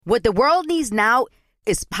What the world needs now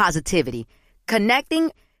is positivity.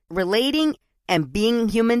 Connecting, relating, and being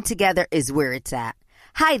human together is where it's at.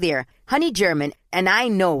 Hi there, Honey German, and I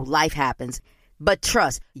know life happens, but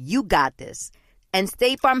trust, you got this. And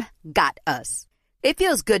State Farm got us. It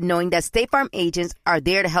feels good knowing that State Farm agents are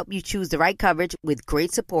there to help you choose the right coverage with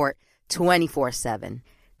great support 24/7.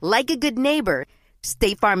 Like a good neighbor,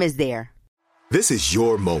 State Farm is there. This is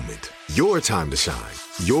your moment, your time to shine,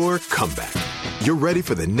 your comeback. You're ready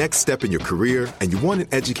for the next step in your career, and you want an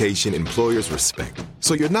education employers respect.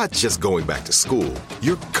 So you're not just going back to school,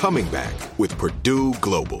 you're coming back with Purdue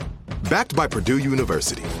Global. Backed by Purdue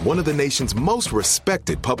University, one of the nation's most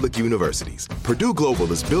respected public universities, Purdue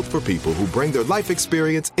Global is built for people who bring their life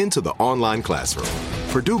experience into the online classroom.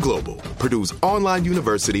 Purdue Global, Purdue's online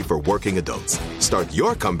university for working adults. Start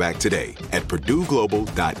your comeback today at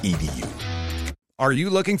purdueglobal.edu. Are you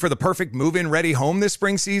looking for the perfect move-in ready home this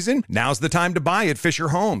spring season? Now's the time to buy at Fisher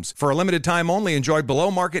Homes. For a limited time only, enjoy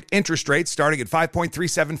below-market interest rates starting at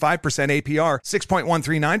 5.375% APR,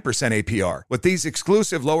 6.139% APR. With these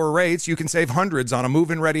exclusive lower rates, you can save hundreds on a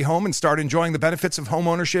move-in ready home and start enjoying the benefits of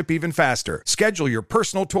homeownership even faster. Schedule your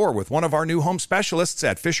personal tour with one of our new home specialists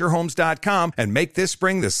at FisherHomes.com and make this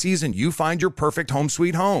spring the season you find your perfect home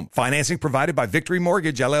sweet home. Financing provided by Victory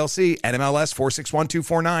Mortgage, LLC, NMLS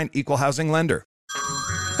 461249, Equal Housing Lender.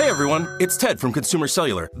 Hey everyone, it's Ted from Consumer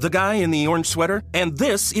Cellular, the guy in the orange sweater, and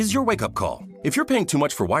this is your wake-up call. If you're paying too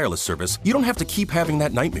much for wireless service, you don't have to keep having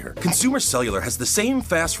that nightmare. Consumer Cellular has the same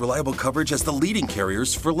fast, reliable coverage as the leading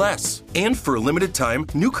carriers for less. And for a limited time,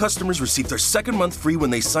 new customers receive their second month free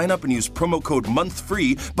when they sign up and use promo code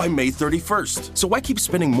MONTHFREE by May 31st. So why keep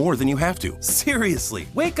spending more than you have to? Seriously,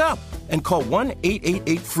 wake up and call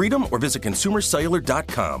 1-888-FREEDOM or visit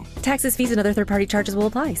consumercellular.com. Taxes, fees, and other third-party charges will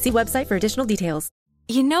apply. See website for additional details.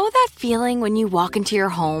 You know that feeling when you walk into your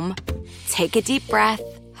home, take a deep breath,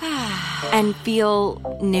 and feel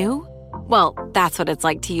new? Well, that's what it's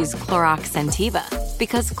like to use Clorox Scentiva.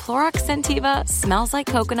 Because Clorox Scentiva smells like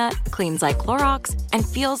coconut, cleans like Clorox, and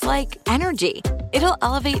feels like energy. It'll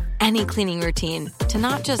elevate any cleaning routine to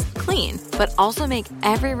not just clean, but also make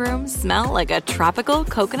every room smell like a tropical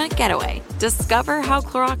coconut getaway. Discover how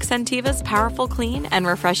Clorox Scentiva's powerful clean and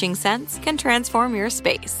refreshing scents can transform your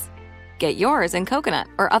space. Get yours in coconut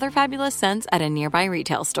or other fabulous scents at a nearby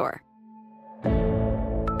retail store.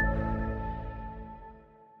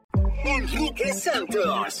 Enrique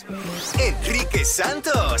Santos. Enrique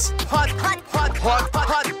Santos. Hot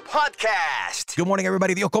Podcast. Good morning,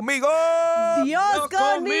 everybody. Dios conmigo. Dios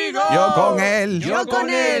conmigo. Yo con él. Yo con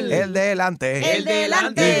él. El delante. El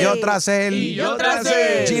delante. Y yo tras él. Y yo tras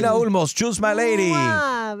él. Gina Ulmos, Choose My Lady.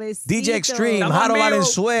 DJ Extreme, Jaro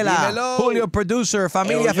Valenzuela. Dímelo. Julio Producer,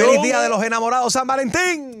 familia. Feliz Día de los Enamorados, San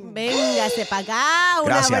Valentín. Véngase para acá. Un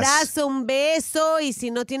Gracias. abrazo, un beso. Y si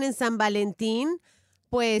no tienen San Valentín,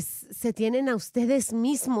 pues se tienen a ustedes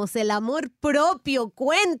mismos. El amor propio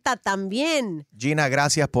cuenta también. Gina,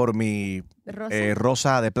 gracias por mi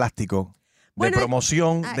rosa de plástico de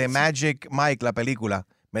promoción de Magic Mike, la película.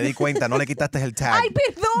 Me di cuenta, no le quitaste el tag. Ay,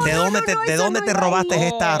 perdón. ¿De dónde te robaste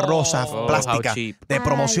esta rosa plástica de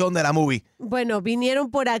promoción de la movie? Bueno, vinieron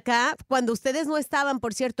por acá. Cuando ustedes no estaban,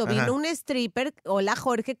 por cierto, vino un stripper. Hola,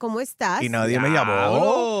 Jorge, ¿cómo estás? Y nadie me llamó.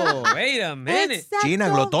 Oh, wait a minute. Exacto. Gina,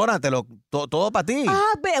 glotona, todo para ti.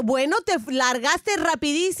 Bueno, te largaste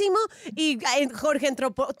rapidísimo y Jorge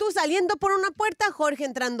entró tú saliendo por una puerta, Jorge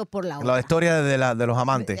entrando por la otra. La historia de los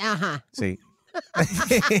amantes. Ajá. Sí.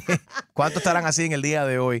 ¿Cuántos estarán así en el día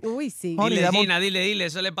de hoy? Uy, sí. Dile, Gina, dile.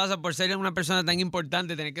 Eso le pasa por ser una persona tan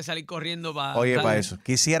importante, tener que salir corriendo para... Oye, para eso.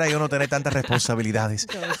 Quisiera yo no tener tantas responsabilidades.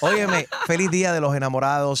 Óyeme, feliz Día de los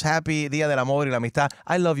Enamorados. Happy Día del Amor y la Amistad.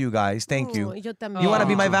 I love you guys. Thank you. Yo también. You want to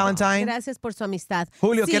be my Valentine? Gracias por su amistad.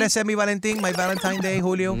 Julio, Sí. ¿quieres ser mi Valentín? My Valentine Day,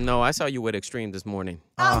 Julio. No, I saw you with Extreme this morning.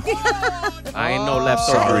 I ain't no left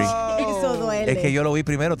Sorry. Eso duele. Es que yo lo vi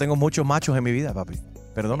primero. Tengo muchos machos en mi vida, papi.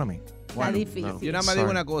 Perdóname. Está difícil. Yo nada más digo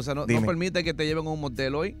una cosa, no permite que te lleven a un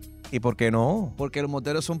motel hoy. ¿Y por qué no? Porque los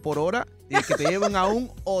moteles son por hora y que te lleven a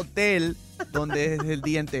un hotel donde es el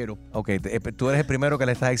día entero. Ok, tú eres el primero que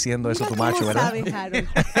le estás diciendo eso a tu macho, ¿verdad? ¿Cómo sabes,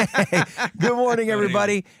 Harold? Good morning,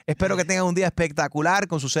 everybody. Espero que tengan un día espectacular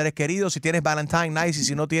con sus seres queridos. Si tienes Valentine, nice. Y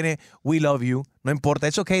si no tienes, we love you. No importa.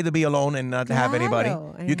 It's okay to be alone and not have anybody.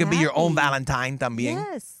 You can be your own Valentine también.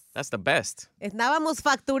 Yes. That's the best. Estábamos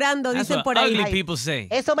facturando, That's dicen what por ahí. ugly people say.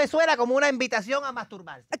 Eso me suena como una invitación a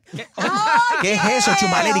masturbarse. ¿Qué es eso,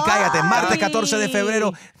 Chumaleri? Cállate. Martes 14 de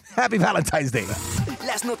febrero. Happy Valentine's Day.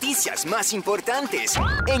 Las noticias más importantes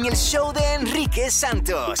en el show de Enrique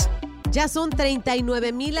Santos. Ya son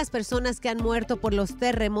 39,000 las personas que han muerto por los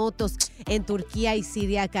terremotos en Turquía y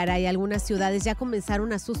Siria, caray. Algunas ciudades ya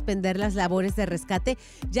comenzaron a suspender las labores de rescate,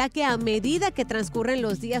 ya que a medida que transcurren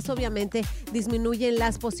los días, obviamente, disminuyen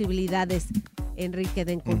las posibilidades, Enrique,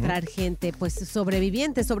 de encontrar gente, pues,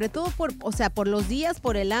 sobreviviente, sobre todo por los días,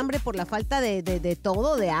 por el hambre, por la falta de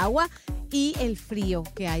todo, de agua y el frío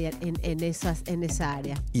que hay en esa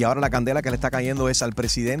área. Y ahora la candela que le está cayendo es al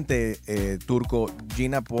presidente turco,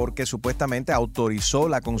 Gina, porque supuestamente autorizó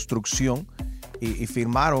la construcción y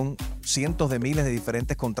firmaron cientos de miles de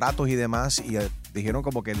diferentes contratos y demás, y dijeron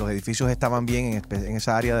como que los edificios estaban bien en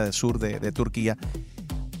esa área del sur de Turquía,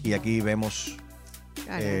 y aquí vemos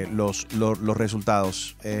los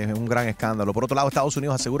resultados. Es un gran escándalo. Por otro lado, Estados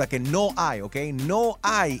Unidos asegura que no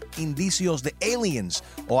hay indicios de aliens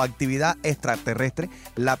o actividad extraterrestre.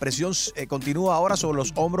 La presión continúa ahora sobre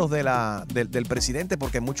los hombros del presidente,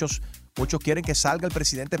 porque muchos quieren que salga el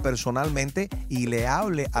presidente personalmente y le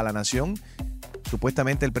hable a la nación.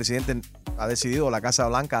 Supuestamente el presidente ha decidido, la Casa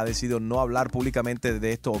Blanca ha decidido no hablar públicamente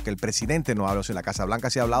de esto, o que el presidente no hable. O sea, la Casa Blanca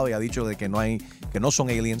sí ha hablado y ha dicho de que no son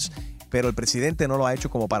aliens, pero el presidente no lo ha hecho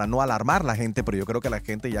como para no alarmar a la gente. Pero yo creo que la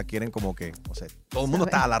gente ya quieren como que, o sea, todo el mundo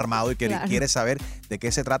está alarmado y quiere saber de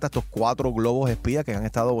qué se trata estos 4 globos espías que han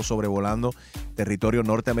estado sobrevolando territorio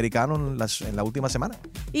norteamericano en la última semana.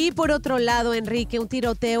 Y por otro lado, Enrique, un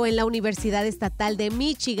tiroteo en la Universidad Estatal de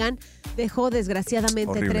Michigan dejó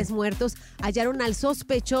desgraciadamente 3 muertos. Hallaron al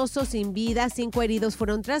sospechoso sin vida, 5 heridos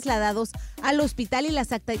fueron trasladados al hospital y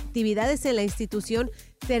las actividades en la institución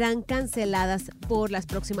serán canceladas por las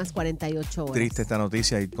próximas 48 horas. Triste esta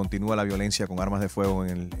noticia, y continúa la violencia con armas de fuego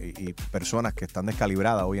y personas que están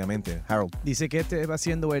descalibradas, obviamente. Harold. Dice que este va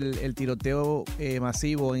siendo el tiroteo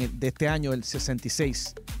masivo de este año, el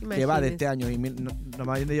 66, que va de este año. Y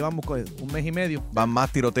nomás llevamos un mes y medio. Van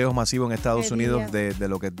más tiroteos masivos en Estados Unidos de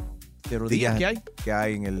lo que... días que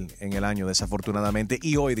hay en el año, desafortunadamente.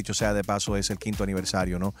 Y hoy, dicho sea de paso, es el 5º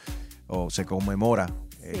aniversario, ¿no? O se conmemora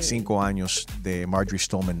 5 años de Marjorie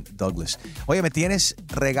Stoneman Douglas. Oye, ¿me tienes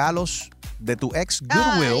regalos de tu ex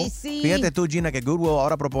Goodwill? Ay, sí. Fíjate tú, Gina, que Goodwill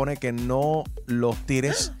ahora propone que no los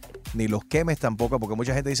tires ni los quemes tampoco, porque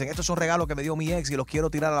mucha gente dice, estos son regalos que me dio mi ex y los quiero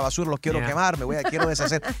tirar a la basura, los quiero quemar, quiero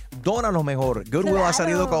deshacer. Dónalos mejor. Goodwill ha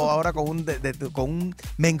salido ahora con un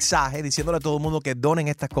mensaje diciéndole a todo el mundo que donen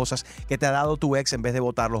estas cosas que te ha dado tu ex en vez de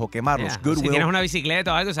botarlos o quemarlos. Si tienes una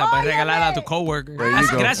bicicleta o algo, puedes regalarla a tu coworker.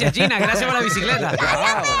 Gracias, Gina. Gracias por la bicicleta.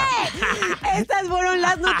 Estas fueron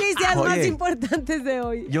las noticias más importantes de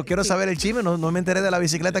hoy. Yo quiero saber el chisme, no me enteré de la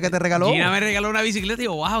bicicleta que te regaló. Gina me regaló una bicicleta y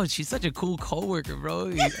digo, wow, she's such a cool coworker, bro.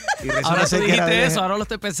 Ahora tú dijiste eso, ahora lo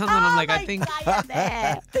estoy pensando, and I'm like, I think.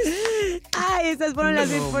 Ay, estas fueron las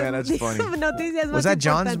noticias más importantes de hoy.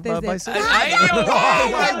 ¡Ay,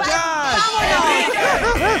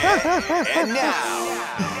 And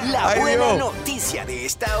now, la buena noticia de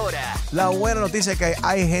esta hora. La buena noticia es que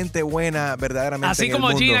hay gente buena verdaderamente así en como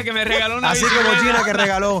el mundo. Gina que me regaló una Así bicicleta. como Gina que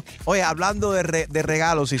regaló. Oye, hablando de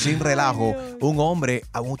regalos y sin relajo, un hombre,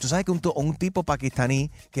 tú sabes que un tipo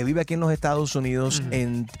pakistaní que vive aquí en los Estados Unidos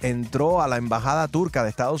entró a la embajada turca de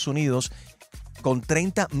Estados Unidos con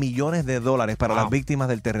 $30 millones para las víctimas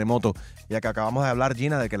del terremoto. Ya que acabamos de hablar,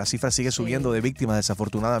 Gina, de que la cifra sigue subiendo de víctimas,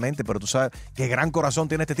 desafortunadamente, pero tú sabes qué gran corazón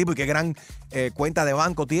tiene este tipo y qué gran cuenta de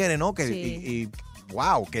banco tiene, ¿no?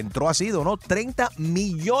 Wow, que entró así, ¿no? $30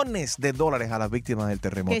 millones a las víctimas del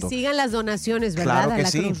terremoto. Que sigan las donaciones, ¿verdad? Claro que a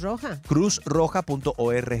la sí. Cruz Roja.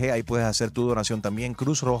 Cruzroja.org, ahí puedes hacer tu donación también,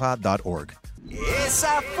 cruzroja.org.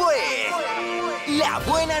 Esa fue la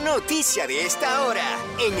buena noticia de esta hora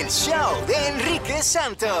en el show de Enrique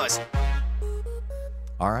Santos.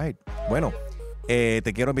 All right. Bueno,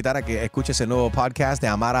 te quiero invitar a que escuches el nuevo podcast de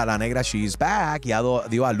Amara la Negra, She's Back. Ya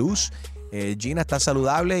dio a luz. Gina está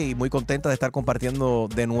saludable y muy contenta de estar compartiendo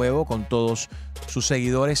de nuevo con todos sus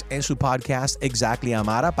seguidores en su podcast Exactly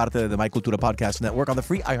Amara, parte de The My Cultura Podcast Network on the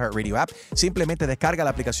free iHeartRadio app. Simplemente descarga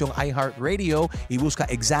la aplicación iHeartRadio y busca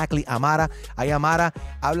Exactly Amara. Ahí Amara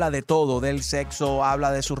habla de todo, del sexo,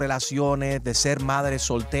 habla de sus relaciones, de ser madre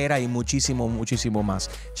soltera y muchísimo, muchísimo más.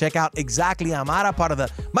 Check out Exactly Amara, part of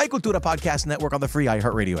the My Cultura Podcast Network on the free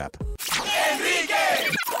iHeartRadio app. Enrique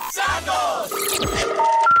Santos.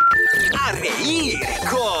 A reír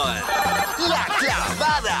con La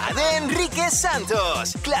Clavada de Enrique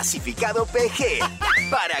Santos. Clasificado PG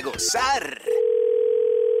para gozar.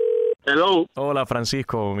 Hello. Hola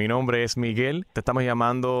Francisco, mi nombre es Miguel. Te estamos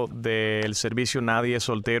llamando del servicio Nadie es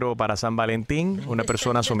Soltero para San Valentín. Una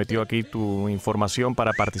persona sometió aquí tu información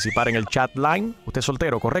para participar en el chat line. Usted es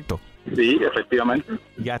soltero, ¿correcto? Sí, efectivamente.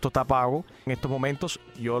 Ya esto está pago. En estos momentos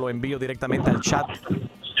yo lo envío directamente al chat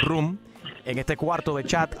room En este cuarto de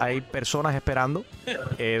chat hay personas esperando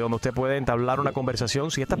donde usted puede entablar una conversación.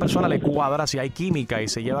 Si esta persona le cuadra, si hay química y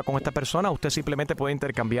se lleva con esta persona, usted simplemente puede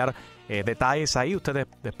intercambiar detalles ahí. Ustedes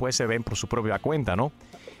después se ven por su propia cuenta, ¿no?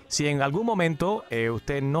 Si en algún momento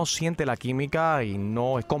usted no siente la química y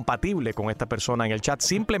no es compatible con esta persona en el chat,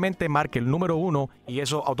 simplemente marque el número 1 y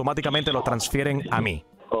eso automáticamente lo transfieren a mí.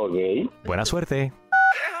 Ok. Buena suerte.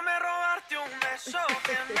 Déjame robarte un beso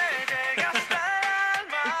que me llegue hasta el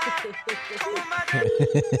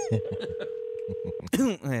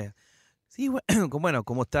alma. Sí, bueno,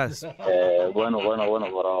 ¿cómo estás? Bueno,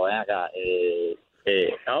 pero ven acá.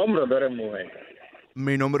 Hombre, tú eres mujer.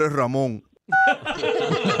 Mi nombre es Ramón.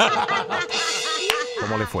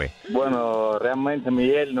 ¿Cómo le fue? Bueno, realmente,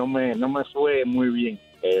 Miguel, no me fue muy bien.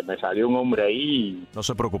 Me salió un hombre ahí. No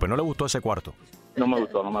se preocupe, ¿no le gustó ese cuarto? No me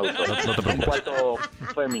gustó. No te preocupes. Un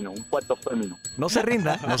cuarto fémino. No se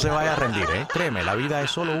rinda, no se vaya a rendir, ¿eh? Créeme, la vida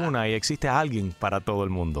es solo una y existe alguien para todo el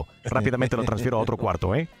mundo. Rápidamente lo transfiero a otro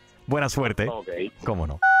cuarto, ¿eh? Buena suerte. Ok. ¿Cómo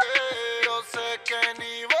no? Yo sé que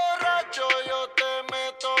ni borracho yo te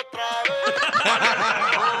meto otra vez.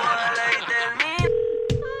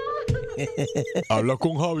 Habla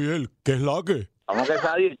con Javier, ¿qué es la que? Vamos a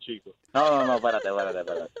salir, chicos. No, espérate.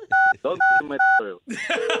 ¿Dónde me veo?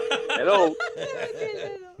 Hello.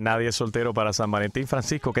 Nadie es soltero para San Valentín.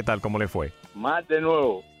 Francisco, ¿qué tal? ¿Cómo le fue? Más de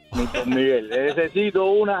nuevo, Miguel. Necesito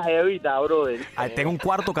una jevita, brother. Tengo un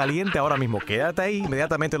cuarto caliente ahora mismo. Quédate ahí,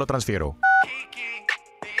 inmediatamente lo transfiero.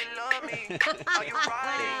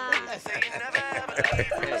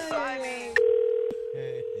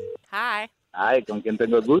 Hi. Ay, ¿con quién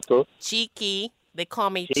tengo el gusto? Chiqui. They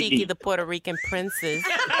call me Chiqui, the Puerto Rican princess.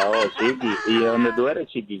 Oh, Chiqui. ¿Y de dónde tú eres,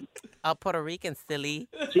 Chiqui? Puerto Rican, silly.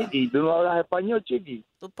 Chiqui, ¿tú no hablas español, Chiqui?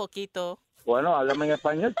 Un poquito. Bueno, háblame en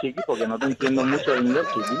español, Chiqui, porque no te entiendo mucho el inglés,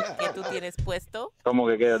 Chiqui. ¿Qué tú tienes puesto? ¿Cómo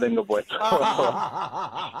que yo tengo puesto?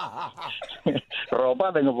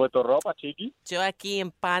 Tengo puesto ropa, Chiqui. Yo aquí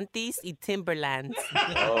en panties y Timberlands.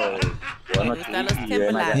 Oh, bueno, ¿Te gustan Chiqui, los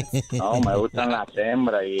Timberlands? No, me gustan las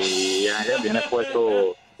hembras y vienes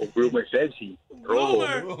puesto un bloomer sexy, rojo,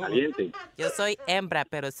 caliente. Yo soy hembra,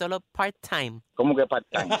 pero solo part-time. ¿Cómo que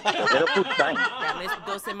part-time? Yo quiero full-time. Dame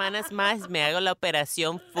 2 semanas más, me hago la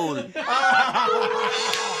operación full.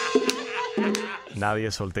 Nadie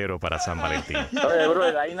es soltero para San Valentín. Oye, bro,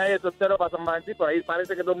 ahí nadie es soltero para San Valentín, por ahí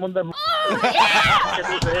parece que todo el mundo es... ¿Qué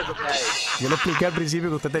tú dices eso que hay? Yo le expliqué al principio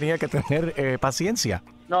que usted tenía que tener paciencia.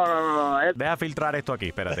 No. Deja filtrar esto aquí,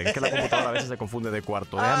 espérate, es que la computadora a veces se confunde de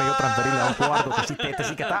cuarto. Déjame yo transferirle a un cuarto que sí, este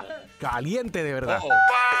sí que está caliente de verdad. Gato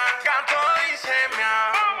dice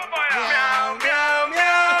miau, miau, miau, miau.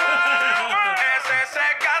 Ese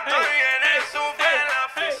gato viene súper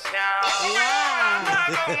oficial.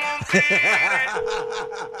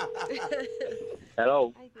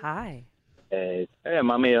 Hello. Hi.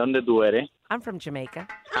 Mami, ¿de dónde tú eres? I'm from Jamaica.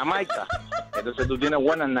 Jamaica. Entonces tú tienes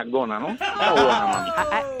buenas nalgonas, ¿no? Buena, mami.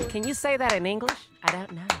 Can you say that in English? I don't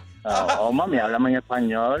know. Oh, mami, háblame en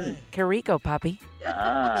español. Qué rico, papi.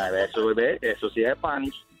 Eso sí es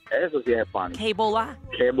Spanish. Eso sí es Spanish. ¿Qué bola?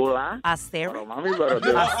 ¿Qué bola? Hacer. Pero, mami, pero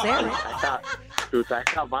tú estás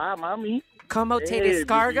capaz, mami. ¿Cómo te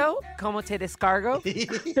descargo? ¿Cómo te descargo? De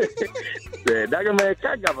verdad que me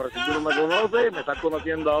descarga, pero si tú no me conoces, me estás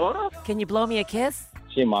conociendo ahora. Can you blow me a kiss?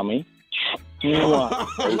 Sí, mami. You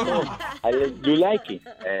like it?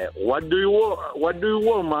 What do you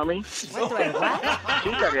want, mami? What do I want?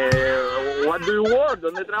 Chica, what do you want?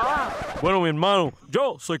 ¿Dónde trabajas? Bueno, mi hermano,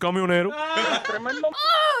 yo soy camionero. Tremendo.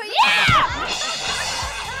 ¡Oh, yeah!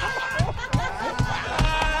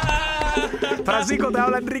 Francisco, te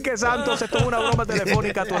habla Enrique Santos. Esto es una broma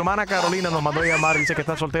telefónica. Tu hermana Carolina nos mandó a llamar. Dice que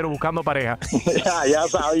está soltero buscando pareja. Ya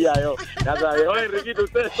sabía yo. Oye, Enriquito,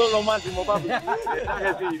 ustedes son lo máximo, papi.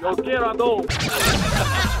 Que sí, los quiero a todos.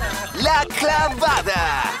 La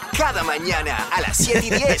Clavada. Cada mañana a las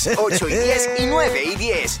 7:10, 8:10 y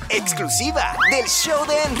 9:10. Exclusiva del show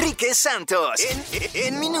de Enrique Santos.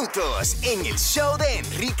 En minutos, en el show de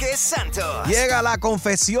Enrique Santos. Llega la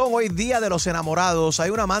confesión hoy día de los enamorados.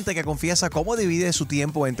 Hay un amante que confiesa cómo divide su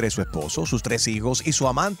tiempo entre su esposo, sus 3 hijos y su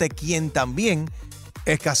amante, quien también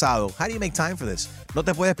es casado. How do you make time for this? No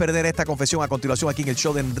te puedes perder esta confesión a continuación aquí en el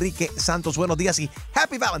show de Enrique Santos. Buenos días y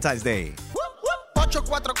Happy Valentine's Day.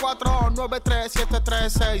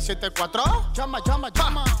 844-9373674. Llama.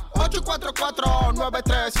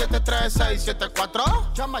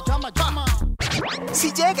 844-9373674. Llama.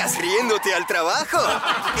 Si llegas riéndote al trabajo,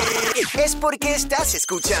 es porque estás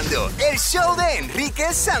escuchando el show de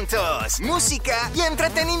Enrique Santos. Música y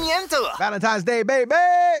entretenimiento. Valentine's Day, baby.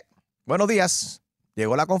 Buenos días.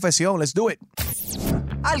 Llegó la confesión. Let's do it.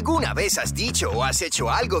 ¿Alguna vez has dicho o has hecho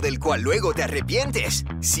algo del cual luego te arrepientes?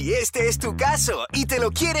 Si este es tu caso y te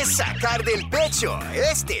lo quieres sacar del pecho,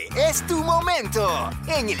 este es tu momento.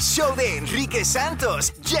 En el show de Enrique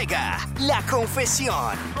Santos llega La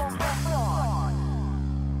Confesión.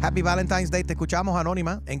 Happy Valentine's Day. Te escuchamos,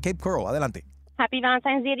 Anónima, en Cape Coral. Adelante. Happy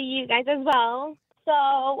Valentine's Day to you guys as well.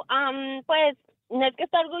 So, pues, no es que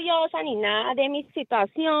esté orgullosa ni nada de mi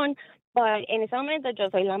situación, pero en ese momento yo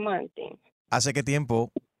soy la amante. ¿Hace qué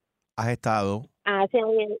tiempo has estado? Hace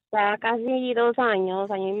casi 2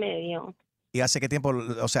 años, año y medio. ¿Y hace qué tiempo?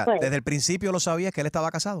 O sea, Pues- ¿desde el principio lo sabías que él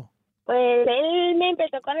estaba casado? Pues él me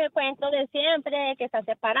empezó con el cuento de siempre, que está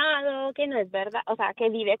separado, que no es verdad, o sea, que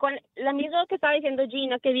vive con, lo mismo que estaba diciendo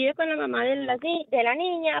Gina, que vive con la mamá de la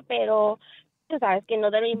niña, pero tú sabes que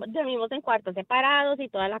no dormimos en cuartos separados y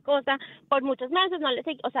toda la cosa. Por muchos meses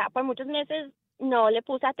por muchos meses no le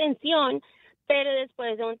puse atención, pero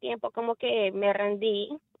después de un tiempo como que me rendí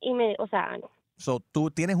y So, tú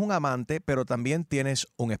tienes un amante, pero también tienes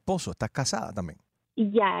un esposo. Estás casada también.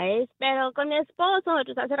 pero con mi esposo,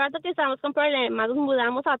 nosotros hace rato que estábamos con problemas, nos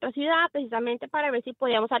mudamos a otra ciudad precisamente para ver si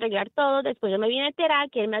podíamos arreglar todo. Después yo me vine a enterar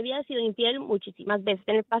que él me había sido infiel muchísimas veces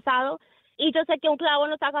en el pasado, y yo sé que un clavo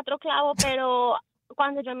no saca otro clavo, pero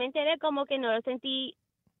cuando yo me enteré como que no sentí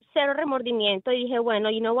cero remordimiento y dije, bueno,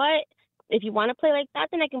 you know what, if you want to play like that,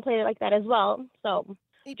 then I can play like that as well. So,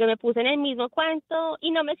 yo me puse en el mismo cuento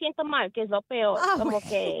y no me siento mal, que es lo peor, como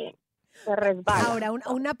que se resbala. Ahora,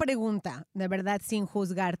 una pregunta, de verdad, sin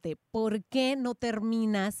juzgarte. ¿Por qué no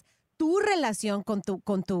terminas tu relación con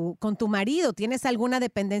tu marido? ¿Tienes alguna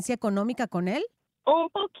dependencia económica con él? Un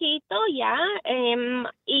poquito ya,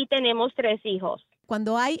 y tenemos 3 hijos.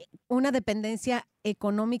 Cuando hay una dependencia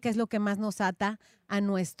económica es lo que más nos ata a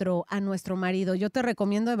nuestro marido. Yo te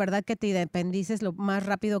recomiendo de verdad que te independices lo más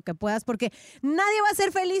rápido que puedas, porque nadie va a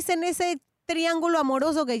ser feliz en ese triángulo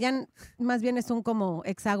amoroso que ya más bien es un como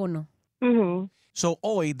hexágono. So,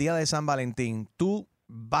 hoy, día de San Valentín, tú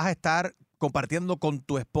vas a estar compartiendo con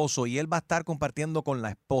tu esposo y él va a estar compartiendo con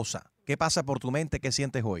la esposa. ¿Qué pasa por tu mente? ¿Qué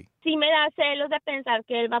sientes hoy? Sí me da celos de pensar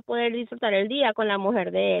que él va a poder disfrutar el día con la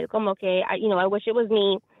mujer de él, como que, I wish it was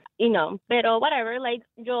me, pero whatever, like,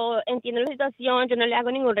 yo entiendo la situación, yo no le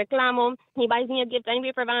hago ningún reclamo. He buys me a gift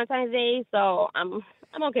anyway for Valentine's Day, so I'm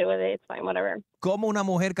okay with it, it's fine, whatever. ¿Cómo una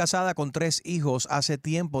mujer casada con 3 hijos hace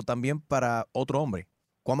tiempo también para otro hombre?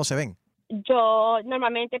 ¿Cuándo se ven? Yo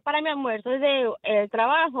normalmente para mi almuerzo desde el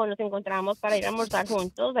trabajo nos encontramos para ir a almorzar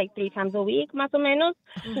juntos, like 3 times a week más o menos.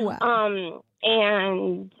 Wow.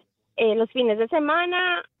 And los fines de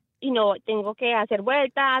semana, tengo que hacer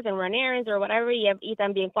vueltas and run errands or whatever, y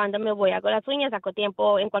también cuando me voy hago las uñas, saco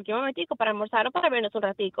tiempo en cualquier momentico para almorzar o para vernos un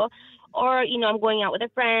ratico. Or, I'm going out with a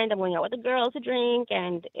friend, I'm going out with the girls to drink,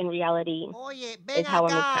 and in reality, Ven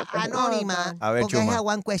acá, Anónima, A ver, porque I Chuma. have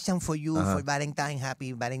one question for you Ajá. for Valentine,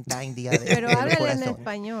 happy Valentine Día Pero del háblale en corazón.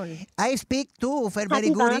 español. I speak too, for very Happy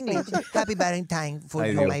good Valentine. English. Happy Valentine for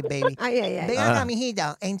Ay, you, Dios. my baby. Ay, ay, ay. Ven Ajá. acá,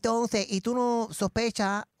 mijita. Entonces, ¿y tú no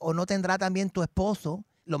sospechas o no tendrá también tu esposo?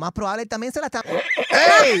 Lo más probable también se la está...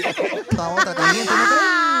 ¡Ey! A otra también, ¿tú no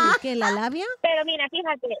crees? ¿Qué, la labia? Pero mira,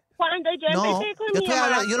 fíjate, cuando yo No, empecé con yo mi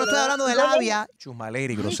no estoy hablando de yo le- labia.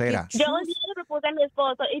 Chumaleri, grosera. Yo un día le propuse a mi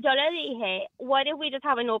esposo y yo le dije, what if we just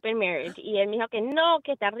have an open marriage? Y él me dijo que no,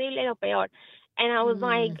 que terrible, lo peor. And I was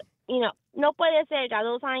like, no puede ser, ya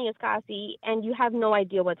 2 años casi, and you have no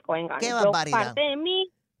idea what's going on. ¡Qué Yo, barbaridad! parte de mí,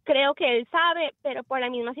 creo que él sabe, pero por la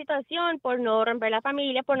misma situación, por no romper la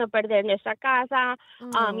familia, por no perder nuestra casa,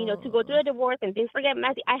 to go through a divorce and things get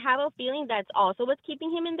messy, I have a feeling that's also what's keeping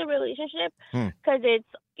him in the relationship, because it's,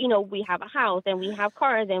 we have a house and we have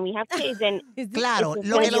cars and we have kids and Claro, it's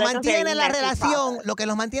lo que just lo like a mantiene very en la messy relación, process. lo que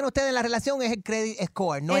los mantiene a ustedes en la relación es el credit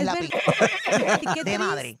score, no es la pica Qué de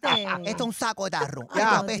madre. triste. Esto es un saco de tarro. Ay, Esto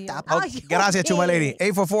Dios. apesta. Ok, Ay, gracias, ok. Chumaleri.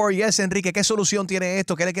 844, yes, Enrique. ¿Qué solución tiene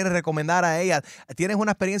esto? ¿Qué le quieres recomendar a ella? ¿Tienes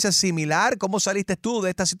una experiencia similar? ¿Cómo saliste tú de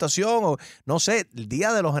esta situación? O, no sé, el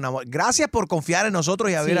día de los enamorados. Gracias por confiar en nosotros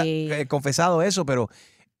y haber Sí. confesado eso, pero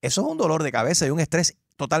eso es un dolor de cabeza y un estrés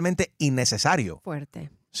totalmente innecesario. Fuerte.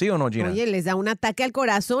 ¿Sí o no, Gina? Oye, les da un ataque al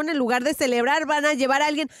corazón. En lugar de celebrar, van a llevar a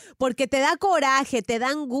alguien porque te da coraje, te da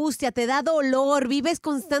angustia, te da dolor. Vives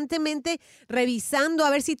constantemente revisando a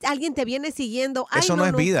ver si alguien te viene siguiendo. Ay, Eso no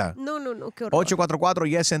es vida. No, qué horror. 844,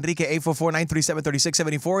 yes, Enrique,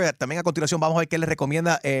 844-937-3674. También a continuación vamos a ver qué le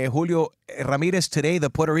recomienda Julio Ramírez today, the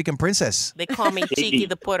Puerto Rican princess. They call me Chiqui,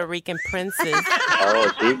 the Puerto Rican princess. Oh,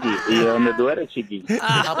 Chiqui. ¿Y de dónde tú eres, Chiqui?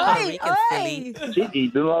 Puerto Rican, ay. silly. Chiqui,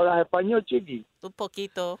 ¿tú no hablas español, Chiqui? Un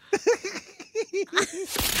poquito.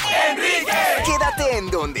 ¡Enrique! Quédate en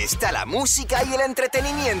donde está la música y el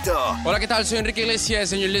entretenimiento. Hola, ¿qué tal? Soy Enrique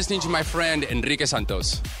Iglesias, and you're listening to my friend Enrique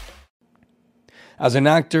Santos. As an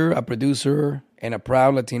actor, a producer, and a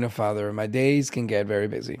proud Latino father, my days can get very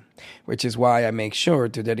busy, which is why I make sure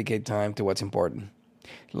to dedicate time to what's important,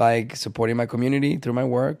 like supporting my community through my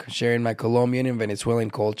work, sharing my Colombian and Venezuelan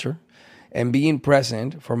culture, and being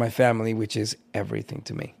present for my family, which is everything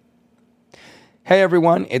to me. Hey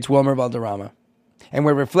everyone, it's Wilmer Valderrama. And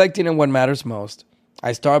we're reflecting on what matters most.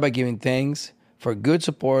 I start by giving thanks for good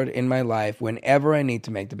support in my life whenever I need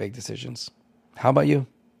to make the big decisions. How about you?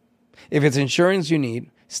 If it's insurance you need,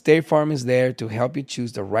 State Farm is there to help you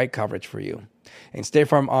choose the right coverage for you. And State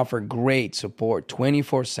Farm offers great support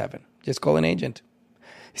 24/7. Just call an agent.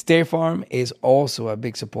 State Farm is also a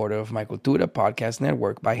big supporter of my Cultura podcast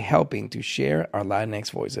network by helping to share our Latinx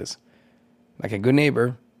voices. Like a good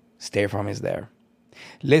neighbor, State Farm is there.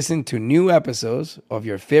 Listen to new episodes of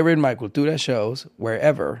your favorite My Cultura shows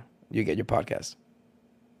wherever you get your podcasts.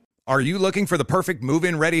 Are you looking for the perfect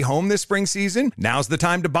move-in ready home this spring season? Now's the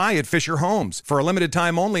time to buy at Fisher Homes. For a limited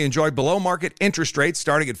time only, enjoy below-market interest rates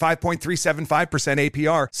starting at 5.375%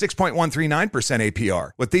 APR, 6.139%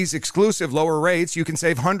 APR. With these exclusive lower rates, you can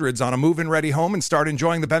save hundreds on a move-in ready home and start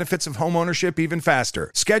enjoying the benefits of home ownership even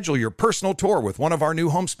faster. Schedule your personal tour with one of our new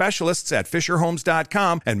home specialists at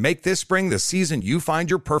FisherHomes.com and make this spring the season you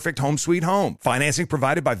find your perfect home sweet home. Financing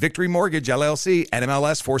provided by Victory Mortgage, LLC,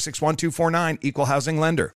 NMLS 461249, Equal Housing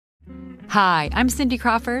Lender. Hi, I'm Cindy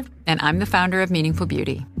Crawford, and I'm the founder of Meaningful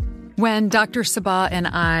Beauty. When Dr. Sabah and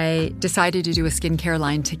I decided to do a skincare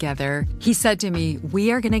line together, he said to me,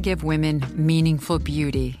 we are going to give women meaningful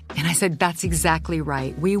beauty. And I said, that's exactly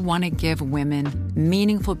right. We want to give women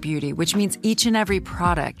meaningful beauty, which means each and every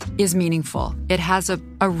product is meaningful. It has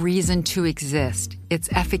a reason to exist. It's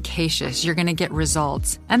efficacious. You're going to get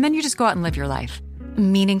results. And then you just go out and live your life.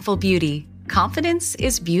 Meaningful Beauty. Confidence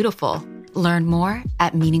is beautiful. Learn more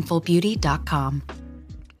at meaningfulbeauty.com.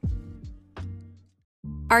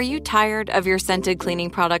 Are you tired of your scented cleaning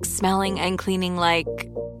products smelling and cleaning like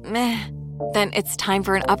meh? Then it's time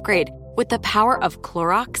for an upgrade with the power of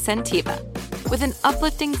Clorox Scentiva. With an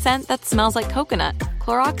uplifting scent that smells like coconut,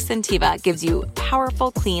 Clorox Scentiva gives you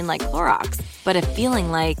powerful clean like Clorox, but a feeling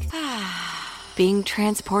like being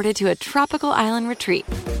transported to a tropical island retreat.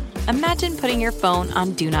 Imagine putting your phone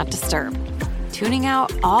on Do Not Disturb, tuning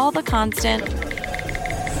out all the constant,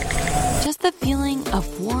 just the feeling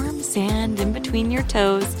of warm sand in between your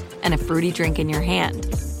toes and a fruity drink in your hand.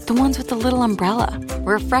 The ones with the little umbrella.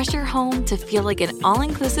 Refresh your home to feel like an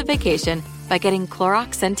all-inclusive vacation by getting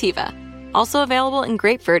Clorox Scentiva. Also available in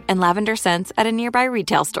grapefruit and lavender scents at a nearby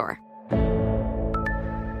retail store.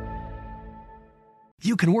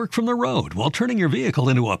 You can work from the road while turning your vehicle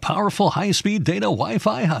into a powerful high-speed data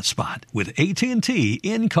Wi-Fi hotspot with AT&T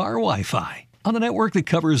in-car Wi-Fi. On a network that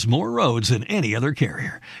covers more roads than any other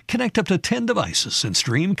carrier. Connect up to 10 devices and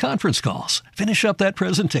stream conference calls. Finish up that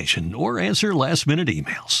presentation or answer last-minute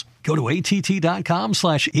emails. Go to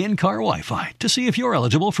att.com/in-car Wi-Fi to see if you're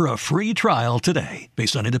eligible for a free trial today.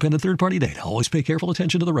 Based on independent third-party data, always pay careful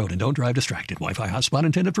attention to the road and don't drive distracted. Wi-Fi hotspot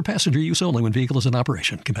intended for passenger use only when vehicle is in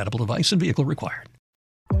operation. Compatible device and vehicle required.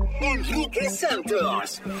 Enrique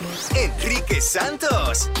Santos. Enrique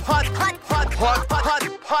Santos.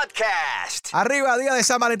 Podcast. Arriba, día de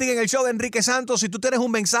San Valentín en el show de Enrique Santos. Si tú tienes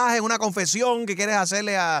un mensaje, una confesión que quieres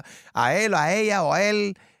hacerle a él, a ella o a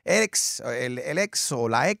él, el ex o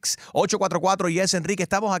la ex, 844 Yes Enrique,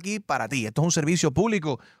 estamos aquí para ti. Esto es un servicio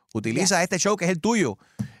público. Utiliza este show que es el tuyo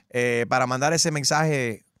para mandar ese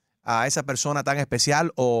mensaje a esa persona tan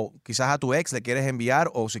especial, o quizás a tu ex le quieres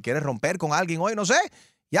enviar, o si quieres romper con alguien hoy, no sé.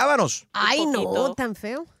 Llámanos. Ay, no, tan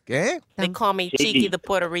feo. ¿Qué? They call me Chiqui, the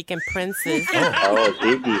Puerto Rican princess. Oh,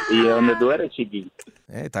 Chiqui. ¿Y de dónde tú eres, Chiqui?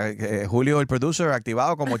 Está Julio, el producer,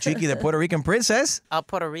 activado como Chiqui, the Puerto Rican princess.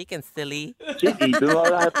 Puerto Rican, silly. Chiqui, ¿tú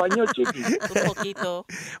hablas español, Chiqui? Un poquito.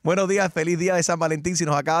 Buenos días, feliz día de San Valentín. Si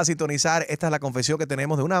nos acaba de sintonizar, esta es la confesión que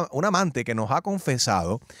tenemos de una amante que nos ha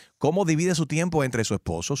confesado cómo divide su tiempo entre su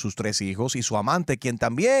esposo, sus 3 hijos y su amante, quien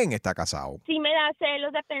también está casado. Sí me da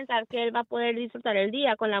celos de pensar que él va a poder disfrutar el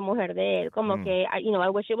día con la mujer de él, como que, I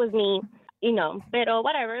wish it was me, pero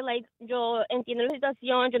whatever, like, yo entiendo la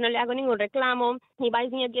situación, yo no le hago ningún reclamo. He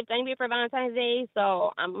buys me a gift anyway for Valentine's Day,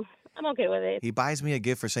 so I'm okay with it. He buys me a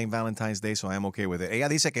gift for St. Valentine's Day, so I'm okay with it. Ella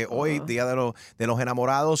dice que hoy, día de los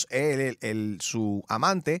enamorados, su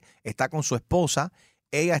amante está con su esposa.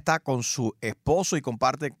 Ella está con su esposo y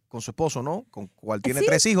comparte con su esposo, ¿no? Con cual tiene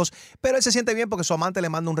 3 hijos. Pero él se siente bien porque su amante le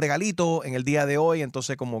manda un regalito en el día de hoy.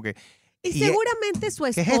 Entonces, como que... Y seguramente su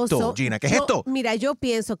esposo... ¿Qué es esto, Gina? ¿Qué es esto? Mira, yo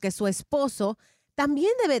pienso que su esposo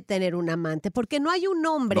también debe tener un amante, porque no hay un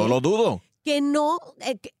hombre No lo dudo. que no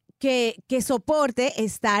que soporte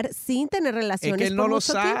estar sin tener relaciones Es que él no por lo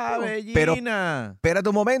mucho sabe, tiempo. Pero Gina. espérate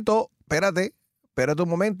un momento, espérate un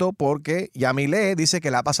momento, porque Yamile dice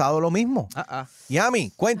que le ha pasado lo mismo.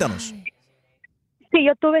 Yami, cuéntanos. Sí,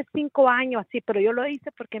 yo tuve 5 años así, pero yo lo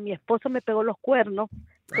hice porque mi esposo me pegó los cuernos,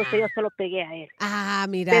 entonces yo se lo pegué a él. Ah,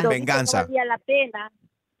 mira. Pero Venganza. no valía la pena,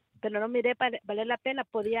 pero no miré valer la pena,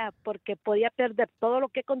 porque podía perder todo lo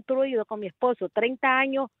que he construido con mi esposo, 30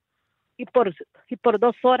 años y por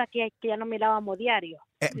 2 horas que ya no mirábamos diario.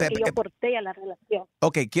 Que yo corté a la relación.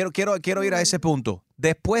 Ok, quiero ir a ese punto.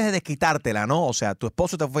 Después de desquitártela, ¿no? O sea, tu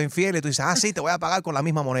esposo te fue infiel y tú dices, sí, te voy a pagar con la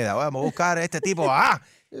misma moneda. Vamos a buscar a este tipo.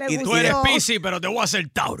 Tú eres Piscis, pero te voy a hacer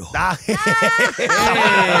Tauro.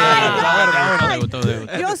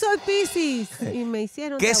 Yo soy Piscis y me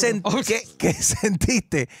hicieron ¿Qué Tauro.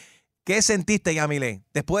 sentiste? ¿Qué sentiste, Yamile,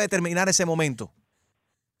 después de terminar ese momento?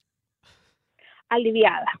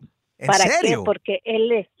 Aliviada. ¿En ¿Para serio? qué? Porque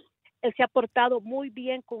él se ha portado muy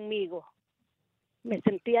bien conmigo. Me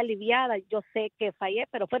sentí aliviada. Yo sé que fallé,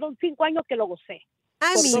 pero fueron 5 años que lo gocé.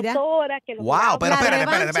 Por mira. 2 horas que lo Wow, pero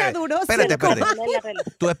espérate. espérate.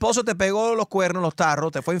 Tu esposo te pegó los cuernos, los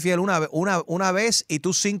tarros, te fue infiel una vez y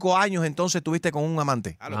tú 5 años entonces estuviste con un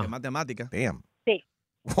amante. Lo que es matemática. Damn. Sí.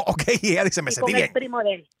 Ok, y ella dice, me Y sentí con bien. el primo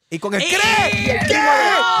de él. ¿Y con el Y qué? el primo de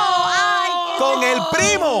él. ¡Con el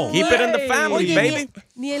primo! Keep it in the family, Oye, baby.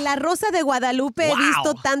 Ni en La Rosa de Guadalupe he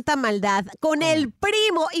visto tanta maldad. Con el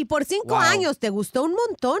primo y por 5 años, ¿te gustó un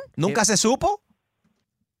montón? ¿Nunca se supo?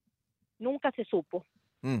 Nunca se supo.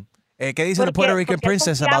 ¿Qué dice the Puerto Rican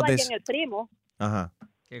Princess about this? En el primo. Ajá.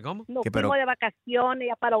 ¿Qué, cómo? Nos ¿Qué, pero- fuimos de vacaciones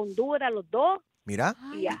ya para Honduras los dos. Mira.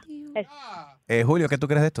 Y ya. Julio, ¿qué tú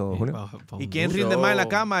crees de esto, Julio? ¿Y quién rinde más en la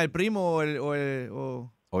cama, el primo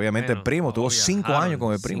o Obviamente el primo. Tuvo 5 años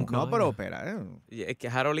con el primo. No, pero espera. Es que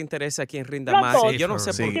a Harold le interesa quién rinda Los más. dos. Yo no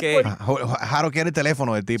sé Sí. por qué. Harold quiere el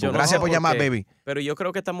teléfono del tipo. Yo no Gracias sé por por llamar, qué, baby. Pero yo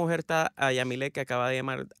creo que esta mujer está, a Yamile, que acaba de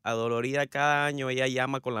llamar, adolorida cada año. Ella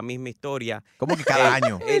llama con la misma historia. ¿Cómo que cada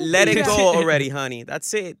año? Let it go already, honey.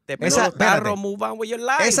 That's it. Te pegó Esa- los tarros, espérate. move on with your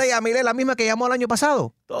life. Esa Yamile es la misma que llamó el año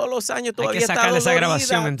pasado. Todos los años Hay todavía que está sacarle esa dolorida,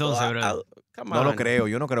 grabación entonces, toda- bro. Come No lo on. creo,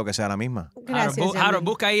 yo no creo que sea la misma. Harold,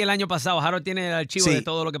 busca ahí el año pasado. Harold tiene el archivo Sí. de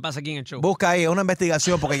todo lo que pasa aquí en el show. Busca ahí, es una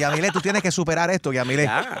investigación, porque Yamile, tú tienes que superar esto, Yamile.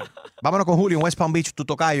 Vámonos con Julio en West Palm Beach, tu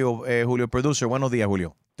tocayo, Julio, el producer. Buenos días,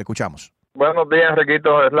 Julio. Te escuchamos. Buenos días,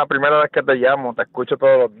 Enriquito. Es la primera vez que te llamo. Te escucho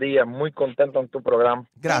todos los días. Muy contento en tu programa.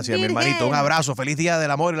 Gracias, mi hermanito. Un abrazo. Feliz día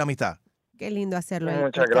del amor y la amistad. Qué lindo hacerlo.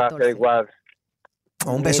 Muchas gracias, igual.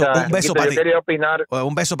 Un beso, Mira, un beso Enriquito, para yo ti. quería opinar.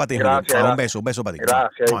 Un beso para ti, Gracias, Julio. gracias. Un beso para ti.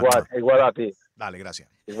 Gracias, Mua, igual, mua. igual a ti. Dale, gracias.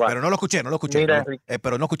 Igual. Pero no lo escuché. Mira,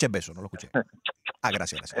 Pero no escuché el beso, no lo escuché.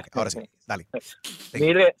 Gracias. Ok, ahora sí, dale.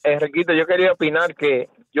 Mire, Enriquito, yo quería opinar que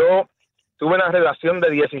yo tuve una relación de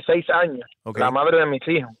 16 años, la madre de mis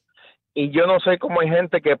hijos, y yo no sé cómo hay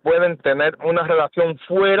gente que pueden tener una relación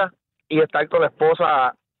fuera y estar con la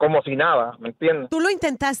esposa como si nada, ¿me entiendes? ¿Tú lo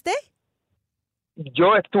intentaste?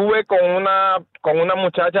 Yo estuve con una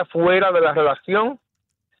muchacha fuera de la relación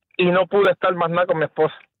y no pude estar más nada con mi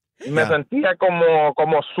esposa. Me sentía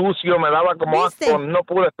como sucio, me daba como asco, no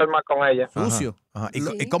pude estar más con ella. Sucio. Ajá.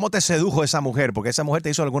 ¿Y cómo te sedujo esa mujer? Porque esa mujer te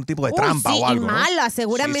hizo algún tipo de trampa sí, o algo, y ¿no? mala,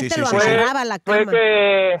 seguramente Sí, lo sí, sí. amarraba a la Fue cama.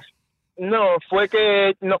 que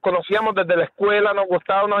nos conocíamos desde la escuela, nos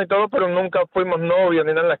gustábamos y todo, pero nunca fuimos novios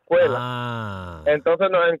ni nada en la escuela.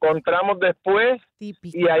 Entonces nos encontramos después y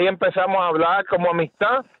ahí empezamos a hablar como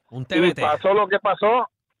amistad. Y pasó lo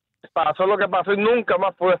que pasó y nunca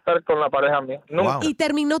más pude estar con la pareja mía. Nunca. ¿Y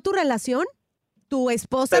terminó tu relación? ¿Tu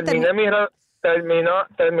esposa Terminamos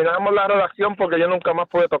la relación porque yo nunca más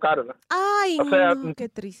pude tocarla. Ay, O sea, no, qué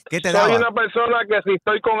triste. ¿Qué te Soy daba? una persona que si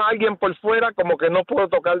estoy con alguien por fuera, como que no puedo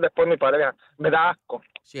tocar después mi pareja. Me da asco.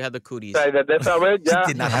 She had the cooties. O sea, y desde esa vez ya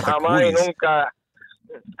She did not have the jamás y cooties. nunca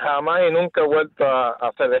he vuelto a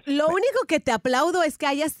hacer eso. Lo único que te aplaudo es que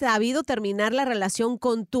hayas sabido terminar la relación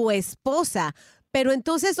con tu esposa. Pero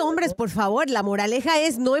entonces, hombres, por favor, la moraleja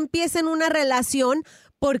es no empiecen una relación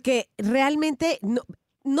porque realmente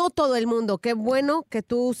no todo el mundo. Qué bueno que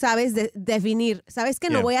tú sabes definir. Sabes que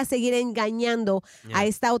no Yeah. voy a seguir engañando a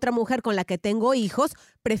esta otra mujer con la que tengo hijos.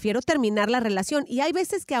 Prefiero terminar la relación. Y hay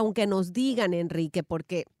veces que aunque nos digan, Enrique,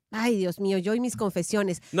 porque... Ay, Dios mío, yo y mis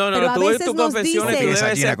confesiones. No, Pero a tú veces tus nos confesiones, tú dicen-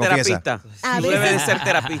 debes ser terapista. A Tú debes de veces- ser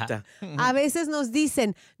terapista. A veces nos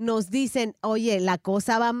dicen, oye, la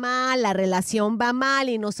cosa va mal, la relación va mal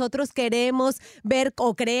y nosotros queremos ver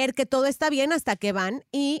o creer que todo está bien hasta que van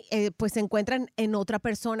y pues encuentran en otra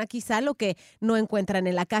persona quizá lo que no encuentran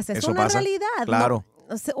en la casa. Es Eso una pasa. realidad. Claro.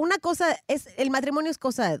 una cosa, el matrimonio es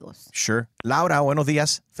cosa de dos. Sure. Laura, buenos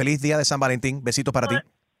días. Feliz día de San Valentín. Besitos para ti.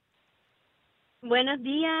 Buenos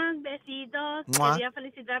días, besitos. Mua. Quería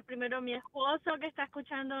felicitar primero a mi esposo que está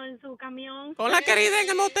escuchando en su camión. Hola, querida, en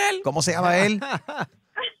el motel. ¿Cómo se llama él?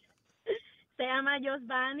 Se llama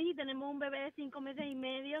Josvani, tenemos un bebé de 5 meses y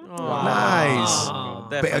medio.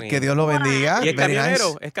 Nice. Que Dios lo bendiga. ¿Y es Very camionero?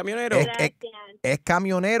 nice. ¿Es camionero? Es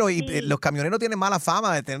camionero y los camioneros tienen mala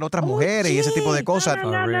fama de tener otras mujeres y ese tipo de cosas.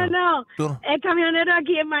 No. Tú- Es camionero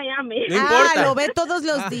aquí en Miami. No importa. Lo ve todos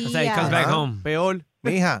los días. Peor.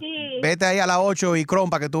 Mija, Sí. vete ahí a las 8 y Chrome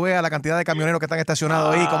para que tú veas la cantidad de camioneros que están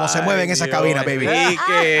estacionados ahí, cómo se mueven esas cabinas, baby.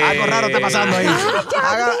 Algo raro está pasando ahí.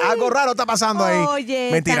 Algo raro está pasando ahí. Oye,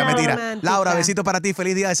 mentira, tan mentira. romántica. Laura, besito para ti.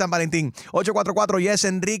 Feliz día de San Valentín. 844 Yes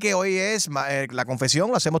Enrique. Hoy es la confesión.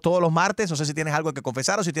 Lo hacemos todos los martes. No sé si tienes algo que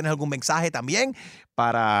confesar o si tienes algún mensaje también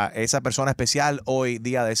para esa persona especial hoy,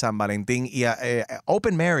 día de San Valentín. Y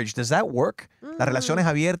open marriage, does that work? Las relaciones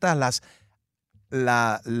abiertas,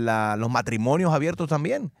 los matrimonios abiertos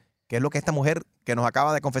también, que es lo que esta mujer que nos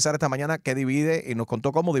acaba de confesar esta mañana, que divide y nos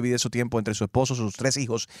contó cómo divide su tiempo entre su esposo, sus 3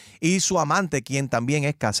 hijos y su amante, quien también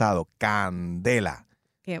es casado, Candela.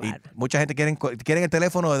 Qué Y mucha gente quieren el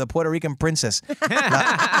teléfono de The Puerto Rican Princess.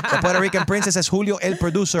 The Puerto Rican Princess es Julio, el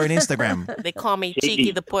producer en Instagram. They call me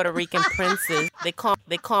Cheeky, the Puerto Rican princess. They call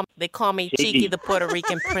me Cheeky, the Puerto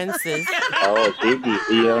Rican princess. Oh, Chiqui.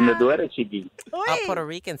 ¿Y de dónde tú eres, Chiqui? Puerto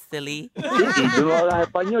Rican, silly. Chiqui, ¿tú no hablas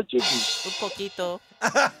español, Chiqui? Un poquito.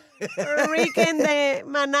 Rican de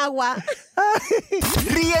Managua.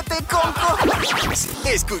 Ríete con cojones,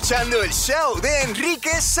 escuchando el show de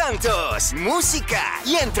Enrique Santos. Música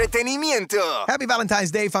y entretenimiento. Happy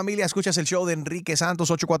Valentine's Day, familia. Escuchas el show de Enrique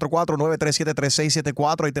Santos,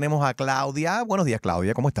 844-937-3674. Ahí tenemos a Claudia. Buenos días,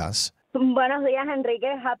 Claudia. ¿Cómo estás? Buenos días,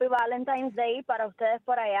 Enrique. Happy Valentine's Day para ustedes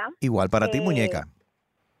por allá. Igual para ti, muñeca.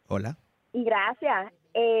 Hola. Gracias.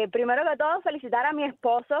 Primero que todo, felicitar a mi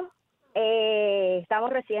esposo. Estamos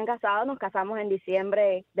recién casados, nos casamos en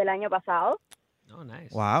diciembre del año pasado. Oh, nice.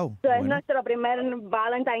 Wow. Es nuestro primer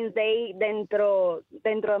Valentine's Day dentro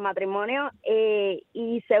del matrimonio.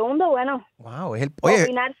 Y segundo, bueno, Wow, es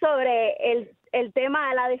opinar sobre el tema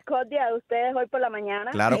de la discordia de ustedes hoy por la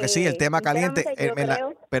mañana. Claro que sí, el tema caliente. sinceramente, yo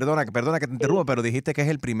creo- Perdona que te interrumpa, pero dijiste que es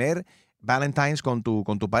el primer Valentine's con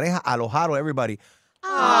tu pareja. Alojado, everybody.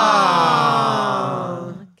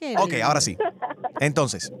 Ok, ahora sí.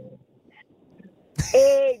 Entonces,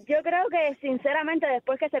 Yo creo que sinceramente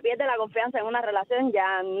después que se pierde la confianza en una relación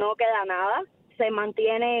ya no queda nada, se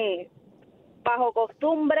mantiene bajo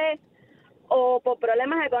costumbre o por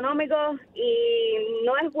problemas económicos y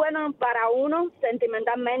no es bueno para uno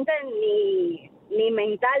sentimentalmente ni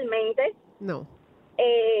mentalmente. No.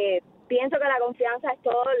 Pienso que la confianza es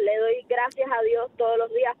todo, le doy gracias a Dios todos los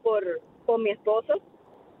días por mi esposo.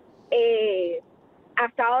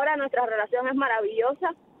 Hasta ahora nuestra relación es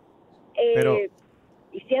maravillosa. Pero-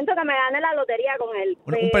 Y siento que me gané la lotería con él.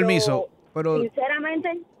 Un permiso, pero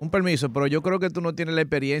Sinceramente, pero yo creo que tú no tienes la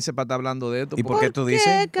experiencia para estar hablando de esto. ¿Y por qué tú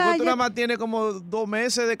dices? Porque tú nada más tienes como 2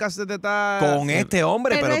 meses de estar con este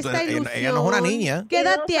hombre, pero esta ella no es una niña. ¿Qué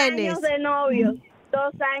edad 2 tienes? años de novios,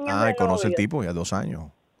 2 años Ay, de conoce el novios. tipo, ya 2 años.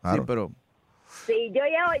 Claro. Sí, pero Sí, yo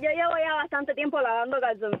llevo ya bastante tiempo lavando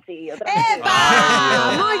calzoncillos.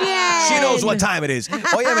 Muy bien. She knows what time it is.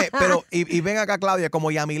 Óyeme, pero, y ven acá, Claudia,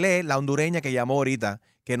 como Yamilé, la hondureña que llamó ahorita,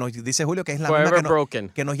 que nos dice Julio que es la Forever misma broken.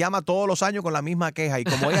 que nos llama todos los años con la misma queja. Y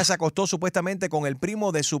como ella se acostó supuestamente con el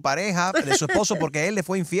primo de su pareja, de su esposo, porque él le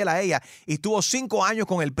fue infiel a ella, y estuvo 5 años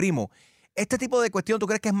con el primo. Este tipo de cuestión, ¿tú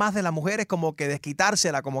crees que es más de las mujeres como que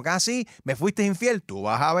desquitársela, como que así, me fuiste infiel, tú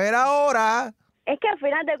vas a ver ahora? Es que al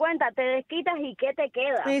final de cuentas te desquitas y ¿qué te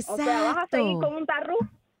queda? O sea, vas a seguir con un tarrú.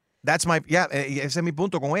 That's my, ese es mi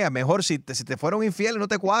punto con ella. Mejor si te fueron infiel, no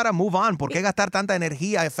te cuadra, move on. ¿Por qué gastar tanta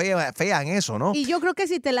energía fea en eso, no? Y yo creo que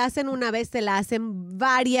si te la hacen una vez, te la hacen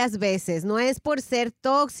varias veces. No es por ser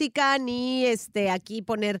tóxica ni aquí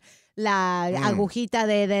poner la agujita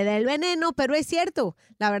del veneno, pero es cierto.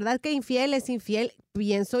 La verdad que infiel es infiel,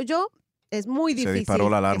 pienso yo. Es muy difícil. Se disparó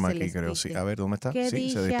la alarma que se aquí, les creo. quite. Sí. A ver, ¿dónde está? ¿Qué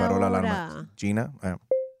Sí, se dije disparó la ahora? alarma. Gina.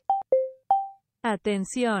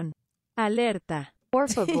 Atención. Alerta. Por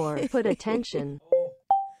favor, put attention.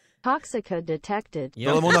 Tóxica detected.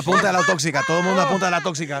 Todo el mundo apunta a la tóxica. Todo el mundo apunta a la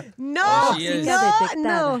tóxica. No,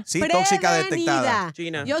 no. Sí, tóxica Prevenida. detectada.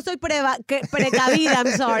 Gina. Yo soy precavida,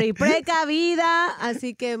 I'm sorry. Precavida,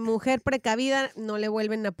 así que mujer precavida, no le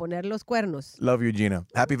vuelven a poner los cuernos. Love you, Gina.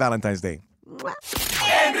 Happy Valentine's Day.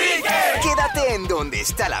 Quédate en donde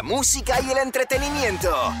está la música y el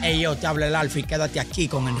entretenimiento. Hey, yo, te habla el Alfie. Quédate aquí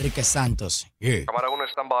con Enrique Santos. Cámara 1,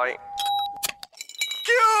 stand by.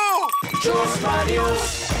 Chusma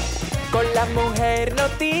News. Con la mujer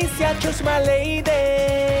noticia, Chusma Lady.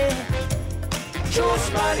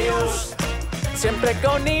 Chusma News. Siempre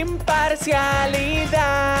con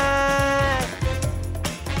imparcialidad.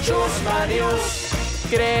 Chusma News.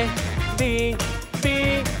 Credibilidad.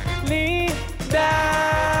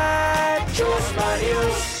 Chusma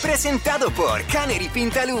News. Presentado por Canary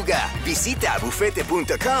Pintaluga. Visita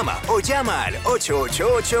bufete.com o llama al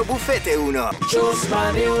 888-BUFETE1.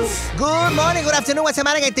 Chusma News. Good morning, good afternoon, once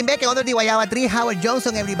again en Timbeque, under the Guayaba Tree, Howard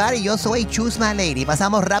Johnson, everybody. Yo soy Chusma Lady.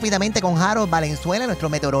 Pasamos rápidamente con Harold Valenzuela, nuestro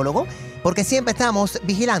meteorólogo, porque siempre estamos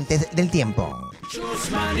vigilantes del tiempo.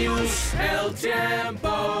 Chusma News, el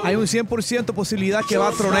tiempo. Hay un 100% posibilidad que va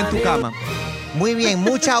a tronar en tu cama. Muy bien,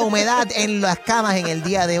 mucha humedad en las camas en el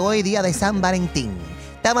día de hoy, día de San Valentín.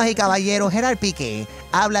 Damas y caballeros, Gerard Piqué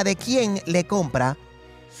habla de quién le compra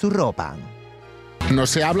su ropa. No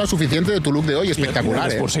se habla suficiente de tu look de hoy, espectacular.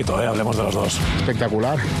 Es Spursito, hablemos de los dos.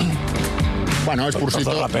 Espectacular. Bueno, es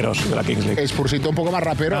Spursito. Los dos raperos de la Kings League. Es Spursito un poco más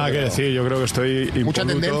rapero. Nada que decir, yo creo que estoy impoluto. Mucha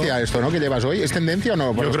tendencia esto, ¿no? Que llevas hoy. ¿Es tendencia o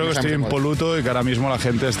no? Yo creo que estoy impoluto y que ahora mismo la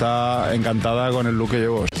gente está encantada con el look que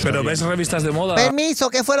llevo. Pero ves revistas de moda.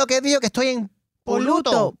 Permiso, ¿qué fue lo que dijo? Que estoy en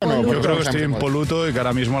poluto. Yo creo que estoy impoluto y que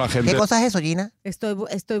ahora mismo la gente... ¿Qué cosa es eso, Gina?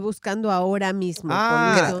 Estoy buscando ahora mismo.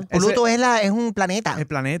 Pluto es un planeta. El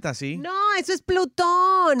planeta, sí. No, eso es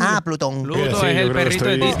Plutón. Ah, Plutón. Pluto es el perrito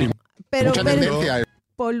de Disney. Mucha tendencia.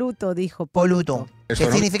 Poluto, dijo. Poluto. ¿Qué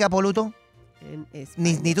 ¿no? significa poluto?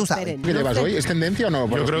 Ni tú sabes. ¿Qué llevas hoy? ¿Es tendencia o no?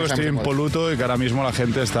 Yo creo que estoy impoluto y que ahora mismo la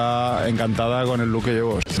gente está encantada con el look que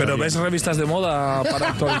llevo. ¿Pero ves revistas de moda para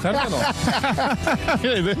actualizarte o no?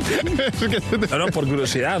 No, por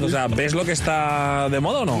curiosidad. O sea, ¿ves lo que está de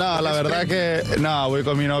moda o no? No, la verdad que... No, voy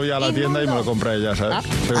con mi novia a la tienda y me lo compré ella, ¿sabes?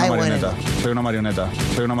 Soy una marioneta. Soy una marioneta.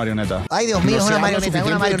 Soy una marioneta. Ay, Dios mío, es una marioneta, es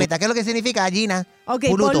una marioneta. ¿Qué es lo que significa, Gina? Ok,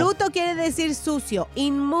 poluto quiere decir sucio,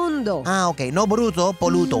 inmundo. Ah, ok. No bruto,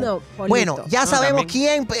 poluto. No, poluto. Bueno, ya sabemos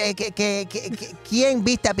quién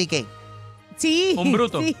viste a Piqué. Sí. Un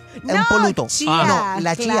bruto. Sí. Un poluto. Chía, no,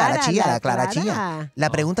 la Clara Clara. Chía. La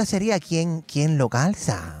pregunta sería, ¿quién lo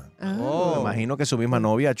calza? Me imagino que su misma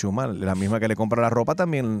novia, Chuma, la misma que le compra la ropa,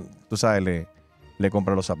 también, tú sabes, le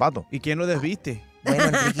compra los zapatos. ¿Y quién lo desviste? Bueno,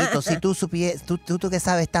 Enriquito, si tú supieras, tú que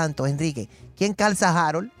sabes tanto, Enrique, ¿quién calza a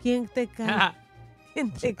Harold? ¿Quién te calza?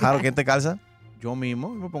 Harold, ¿quién te calza? Yo mismo,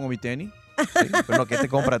 me pongo mi tenis. Sí, pero no, ¿qué te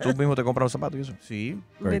compra? ¿Tú mismo te compras los zapatos y eso? Sí.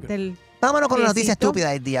 Vámonos con la noticia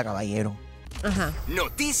estúpida del día, caballero. Ajá.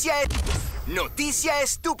 Noticia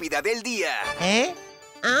estúpida del día. ¿Eh?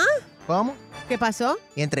 ¿Ah? ¿Cómo? ¿Qué pasó?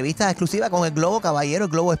 Y entrevista exclusiva con el Globo, caballero,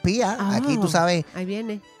 el Globo Espía. Aquí tú sabes. Ahí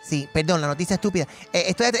viene. Sí, perdón, la noticia estúpida.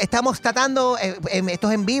 Estamos tratando, esto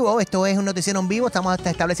es en vivo, esto es un noticiero en vivo, estamos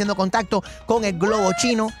estableciendo contacto con el Globo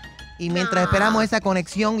chino. Y mientras esperamos esa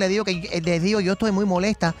conexión, les digo, yo estoy muy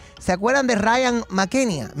molesta. ¿Se acuerdan de Ryan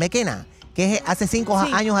McKenna? Que hace 5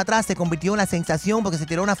 años atrás se convirtió en la sensación porque se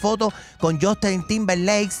tiró una foto con Justin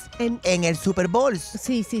Timberlake en el Super Bowl.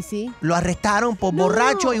 Sí. Lo arrestaron por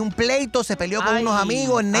borracho y un pleito. Se peleó con unos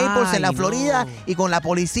amigos en Naples, en la Florida, y con la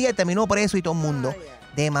policía y terminó preso y todo el mundo.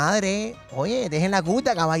 De madre, oye, dejen la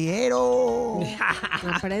cuta, caballero.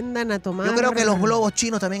 Aprendan a tomar. Yo creo que los globos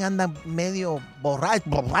chinos también andan medio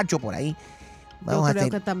borracho por ahí. Yo creo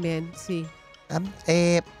que también, sí.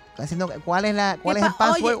 ¿Cuál es el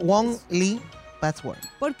password? Wong Lee password.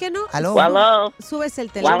 ¿Por qué no? ¿Aló? Subes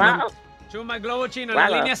el teléfono. Chuma Globo Chino, la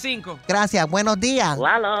línea 5. Gracias, buenos días.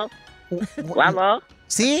 ¿Aló?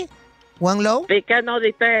 ¿Sí? ¿Wang Lo? ¿Y qué no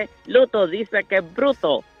dice Luto? Dice que es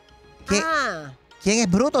bruto. ¿Quién es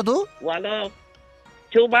bruto, tú? ¿Aló?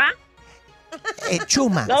 ¿Chuma?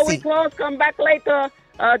 Chuma, No, we close, come back later.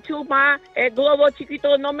 Chuma, el globo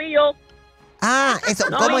chiquito no mío. Eso,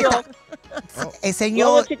 no ¿cómo mío. está? El señor...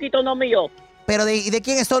 Globo chiquito no mío. Pero ¿de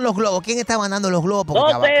quiénes son los globos? ¿Quién está mandando los globos?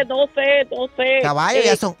 Porque No sé. Caballo,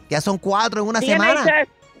 ya son 4 en una semana.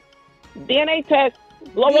 DNA test.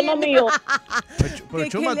 Globo no mío. Pero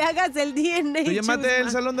que le hagas el DNA. ¿Tú llamaste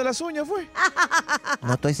el salón de las uñas, fue?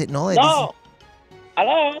 No.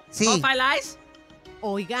 ¿Aló? Sí.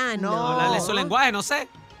 Oiga, no. No, hablarle su lenguaje, no sé.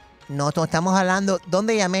 No, estamos hablando.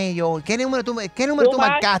 ¿Dónde llamé yo? ¿Qué número tú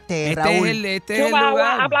marcaste, Raúl? Este es el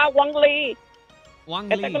lugar. Habla Wang Lee.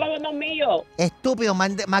 Este globo no es mío. Estúpido,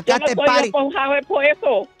 marcaste yo no estoy Party. por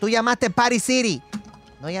eso. Tú llamaste Party City.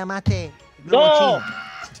 No llamaste No. Chino.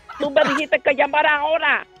 Tú me dijiste que llamara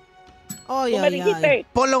ahora. Tú me dijiste.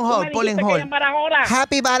 Ponlo en hold.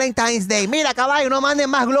 Happy Valentine's Day. Mira, caballo, no manden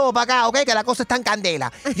más globos para acá, ¿ok? Que la cosa está en candela.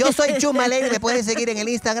 Yo soy Chusma Lady. Me pueden seguir en el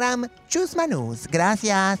Instagram, Chusma News.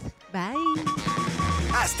 Gracias. Bye.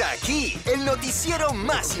 Hasta aquí, el noticiero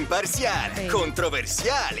más imparcial,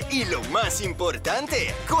 controversial y lo más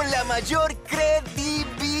importante, con la mayor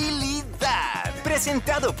credibilidad.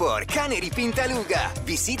 Presentado por Canary Pintaluga.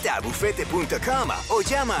 Visita bufete.com o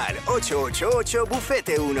llama al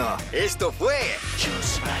 888-BUFETE1. Esto fue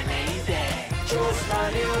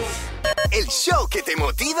el show que te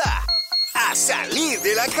motiva a salir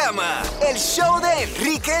de la cama. El show de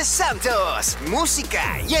Enrique Santos.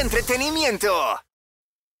 Música y entretenimiento.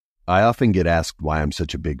 I often get asked why I'm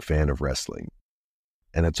such a big fan of wrestling.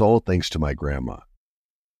 And it's all thanks to my grandma.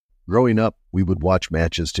 Growing up, we would watch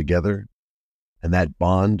matches together, and that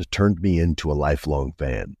bond turned me into a lifelong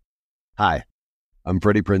fan. Hi, I'm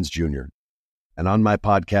Freddie Prinze Jr., and on my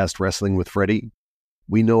podcast, Wrestling with Freddie,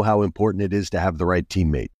 we know how important it is to have the right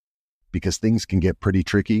teammate, because things can get pretty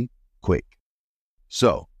tricky quick.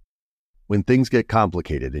 So, when things get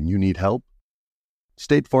complicated and you need help,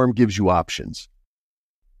 State Farm gives you options.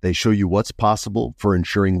 They show you what's possible for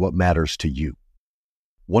ensuring what matters to you.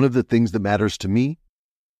 One of the things that matters to me,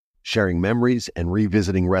 sharing memories and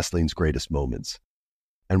revisiting wrestling's greatest moments.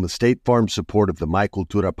 And with State Farm's support of the My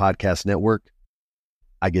Cultura Podcast Network,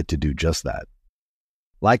 I get to do just that.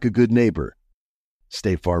 Like a good neighbor,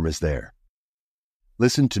 State Farm is there.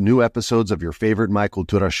 Listen to new episodes of your favorite My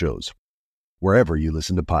Cultura shows, wherever you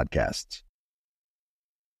listen to podcasts.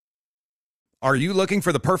 Are you looking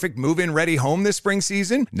for the perfect move-in ready home this spring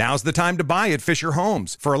season? Now's the time to buy at Fisher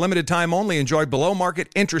Homes. For a limited time only, enjoy below-market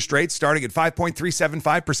interest rates starting at 5.375%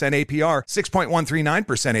 APR,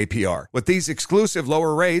 6.139% APR. With these exclusive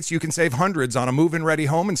lower rates, you can save hundreds on a move-in ready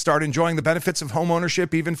home and start enjoying the benefits of home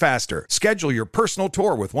ownership even faster. Schedule your personal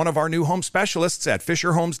tour with one of our new home specialists at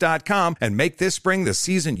FisherHomes.com and make this spring the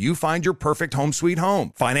season you find your perfect home sweet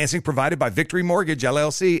home. Financing provided by Victory Mortgage,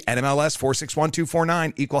 LLC, NMLS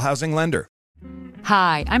 461249, Equal Housing Lender.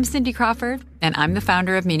 Hi, I'm Cindy Crawford, and I'm the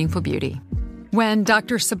founder of Meaningful Beauty. When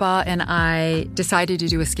Dr. Sabah and I decided to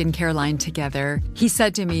do a skincare line together, he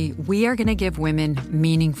said to me, we are going to give women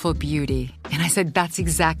meaningful beauty. And I said, that's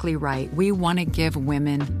exactly right. We want to give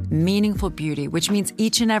women meaningful beauty, which means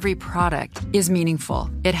each and every product is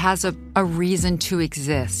meaningful. It has a reason to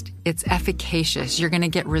exist. It's efficacious. You're going to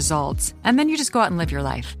get results. And then you just go out and live your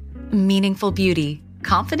life. Meaningful Beauty.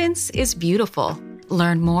 Confidence is beautiful.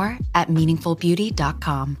 Learn more at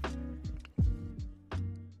meaningfulbeauty.com.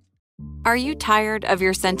 Are you tired of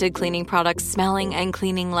your scented cleaning products smelling and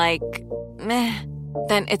cleaning like meh?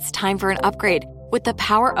 Then it's time for an upgrade with the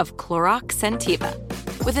power of Clorox Scentiva.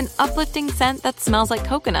 With an uplifting scent that smells like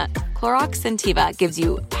coconut, Clorox Scentiva gives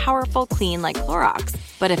you powerful clean like Clorox,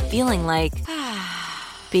 but a feeling like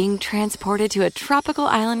being transported to a tropical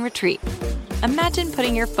island retreat. Imagine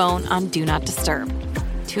putting your phone on Do Not Disturb,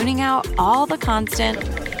 tuning out all the constant,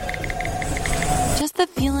 just the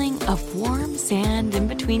feeling of warm sand in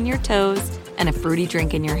between your toes and a fruity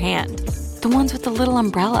drink in your hand. The ones with the little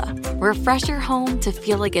umbrella. Refresh your home to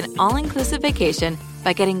feel like an all-inclusive vacation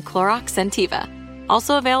by getting Clorox Scentiva.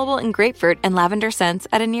 Also available in grapefruit and lavender scents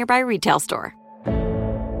at a nearby retail store.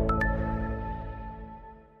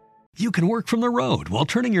 You can work from the road while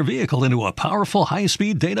turning your vehicle into a powerful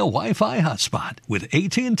high-speed data Wi-Fi hotspot with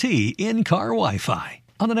AT&T in-car Wi-Fi.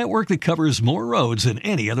 On a network that covers more roads than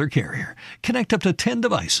any other carrier. Connect up to 10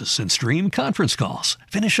 devices and stream conference calls.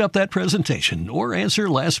 Finish up that presentation or answer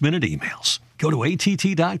last-minute emails. Go to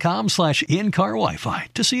att.com/in-car Wi-Fi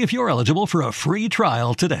to see if you're eligible for a free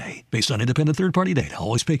trial today. Based on independent third-party data,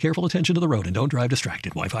 always pay careful attention to the road and don't drive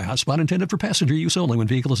distracted. Wi-Fi hotspot intended for passenger use only when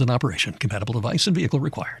vehicle is in operation. Compatible device and vehicle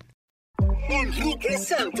required. Enrique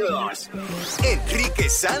Santos. Enrique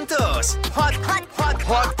Santos.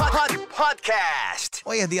 Podcast.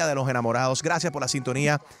 Hoy es Día de los Enamorados. Gracias por la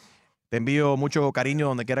sintonía. Te envío mucho cariño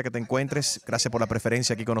donde quiera que te encuentres. Gracias por la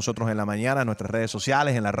preferencia aquí con nosotros en la mañana, en nuestras redes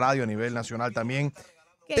sociales, en la radio a nivel nacional también.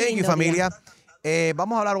 Thank you, familia.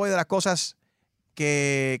 Vamos a hablar hoy de las cosas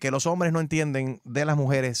que los hombres no entienden de las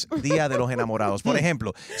mujeres, Día de los Enamorados. Por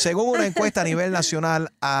ejemplo, según una encuesta a nivel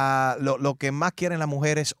nacional, lo que más quieren las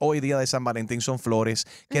mujeres hoy día de San Valentín son flores,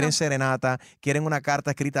 quieren serenata, quieren una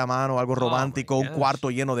carta escrita a mano, algo romántico, un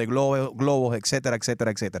cuarto lleno de globos, etcétera,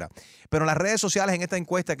 etcétera, etcétera. Pero en las redes sociales, en esta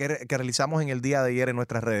encuesta que realizamos en el día de ayer en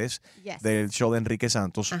nuestras redes del show de Enrique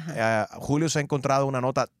Santos, Julio se ha encontrado una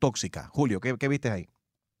nota tóxica. Julio, ¿qué viste ahí?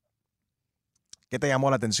 ¿Qué te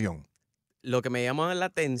llamó la atención? Lo que me llamó la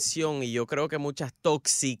atención, y yo creo que muchas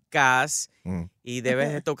tóxicas, y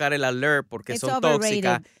debes de tocar el alert porque son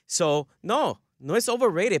tóxicas. No es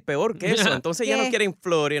overrated, peor que eso. Entonces ya no quieren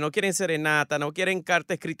flores, no quieren serenata, no quieren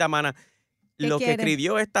carta escrita a mano. Lo que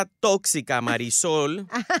escribió esta tóxica Marisol,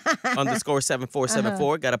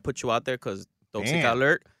 _7474, gotta put you out there because Toxic Damn.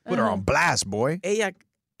 Alert. Put her on blast, boy. Ella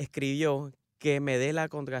escribió que me dé la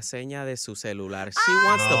contraseña de su celular. She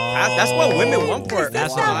wants to pass. That's what women want for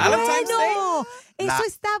Valentine's Day. Eso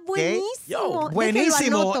está buenísimo. Déjelo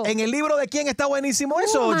Buenísimo. anoto. ¿En el libro de quién está buenísimo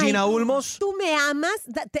eso, Oh, my Gina God. Ulmos? Tú me amas.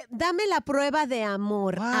 Dame la prueba de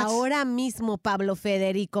amor. Ahora mismo, Pablo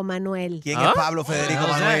Federico Manuel. ¿Quién es Pablo Federico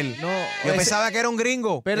Manuel? No, Yo pensaba que era un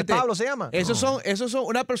gringo. Espérate. ¿Pablo se llama? ¿Esos son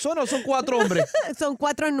una persona o son 4 hombres? Son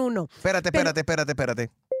 4 en 1. Espérate.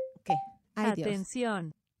 ¿Qué? Ay, Dios.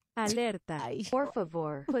 Atención. Alerta. Por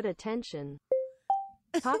favor, put attention.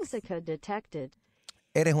 Toxica detected.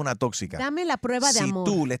 Eres una tóxica. Dame la prueba de Si amor.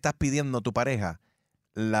 tú le estás pidiendo a tu pareja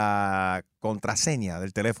la contraseña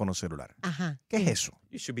del teléfono celular, Ajá. ¿qué es eso?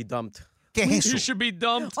 You should be dumped. ¿Qué es eso? You should be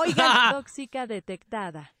dumped. Oigan, Tóxica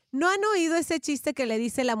detectada. ¿no han oído ese chiste que le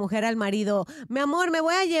dice la mujer al marido? Mi amor, me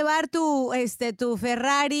voy a llevar tu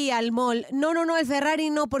Ferrari al mall. No, el Ferrari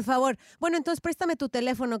no, por favor. Bueno, entonces préstame tu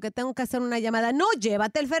teléfono que tengo que hacer una llamada. No,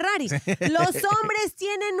 llévate el Ferrari. Los hombres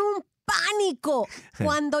tienen un pánico.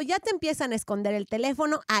 Cuando ya te empiezan a esconder el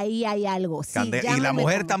teléfono, ahí hay algo. Sí, Y la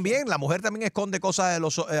mujer también esconde cosas a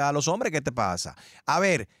los hombres. ¿Qué te pasa? A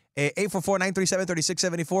ver,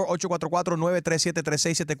 844-937-3674,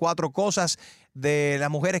 844-937-3674, cosas de las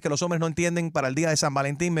mujeres que los hombres no entienden para el día de San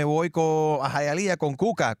Valentín. Me voy a Hialeah con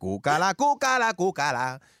Cuca. Cucala.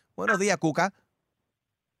 Buenos días, Cuca.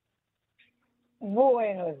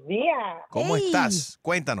 Buenos días. ¿Cómo estás?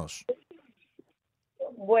 Cuéntanos.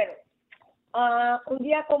 Bueno, un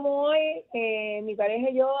día como hoy, mi pareja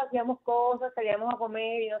y yo hacíamos cosas, salíamos a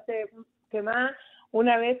comer y no sé qué más.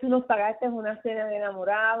 Una vez tú nos pagaste una cena de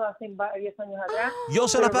enamorado hace varios años atrás. Yo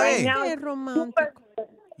se la Pero pagué. right now, Qué romántico.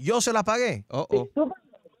 Yo se la pagué.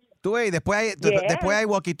 Tú ves, después hay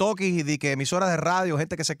walkie-talkies y que emisoras de radio,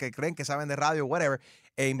 gente que creen que saben de radio, whatever,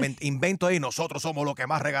 invento ahí, nosotros somos los que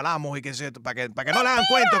más regalamos y para que no le hagan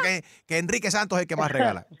cuento que Enrique Santos es el que más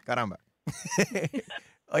regala. Caramba.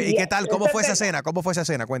 Oye, ¿y qué tal? ¿Cómo fue esa cena?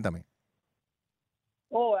 Cuéntame.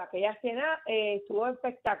 Oh, aquella cena estuvo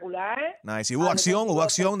espectacular. Nice. ¿Y hubo acción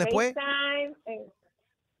después?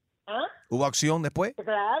 ¿Ah? ¿Hubo acción después?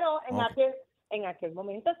 Claro, Okay. en aquel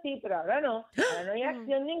momento sí, pero ahora no. Ahora no hay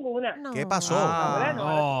acción ninguna. ¿Qué pasó? Ahora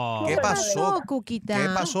no. ¿Qué pasó? Cuquita? ¿Qué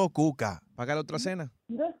pasó, Cuca? ¿Paga la otra cena?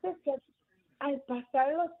 No sé qué. Al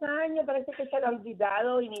pasar los años parece que se le ha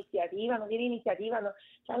olvidado iniciativa, no tiene iniciativa, no.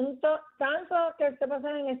 Tanto que se pasa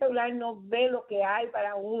en el celular no ve lo que hay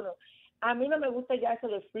para uno. A mí no me gusta ya eso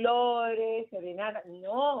de flores, serenata,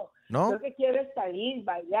 no. ¿No? Yo lo que quiero es salir,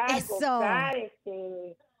 bailar, Eso. gozar,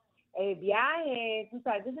 viaje, tú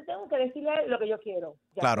sabes. Entonces tengo que decirle lo que yo quiero.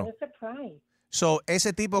 Ya, Claro. no es surprise. So,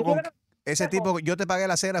 ese tipo Yo creo yo te pagué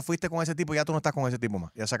la cena, fuiste con ese tipo, ya tú no estás con ese tipo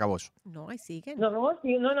más. Ya se acabó eso. No, ahí siguen. No, es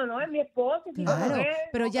mi esposo. y sigo Claro, con él,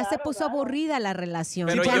 pero no, ya se claro, puso claro. aburrida la relación.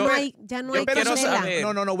 Pero ya yo- no hay quiero candela. saber.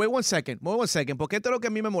 No, wait one second, porque esto es lo que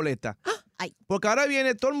a mí me molesta. Porque ahora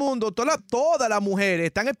viene todo el mundo, todas las mujeres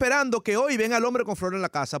están esperando que hoy venga el hombre con flores en la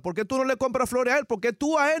casa. ¿Por qué tú no le compras flores a él? ¿Por qué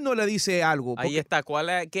tú a él no le dices algo? Ahí está.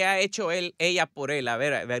 ¿Qué ha hecho ella por él? A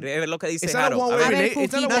ver lo que dice Esa Harold. no A ver.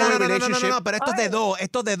 No, pero esto es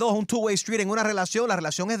de dos, un two-way street en una relación. La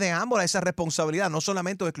relación es de ambos, esa responsabilidad, no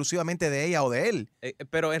solamente o exclusivamente de ella o de él.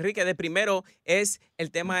 Pero Enrique,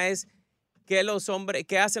 el tema es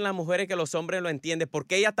 ¿qué hacen las mujeres que los hombres lo entienden?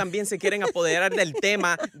 Porque ellas también se quieren apoderar del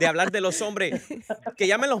tema de hablar de los hombres. Que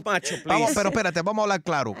llamen los machos, please. Vamos, pero espérate, vamos a hablar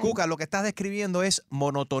claro. Cuca, lo que estás describiendo es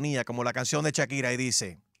monotonía, como la canción de Shakira y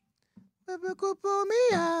dice: me preocupo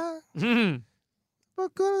mía,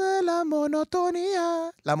 poco de la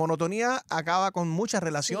monotonía. La monotonía acaba con muchas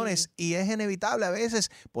relaciones y es inevitable a veces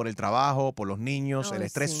por el trabajo, por los niños, el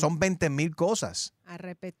estrés. sí. Son 20,000 cosas.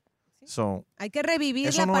 Hay que revivir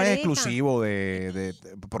Eso la no pareja. es exclusivo de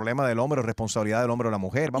problema del hombre o responsabilidad del hombre o la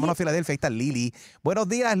mujer. Vámonos a Filadelfia, ahí está Lili. Buenos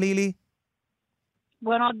días, Lili.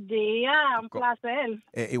 Buenos días, un placer.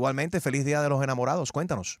 Igualmente, feliz Día de los Enamorados.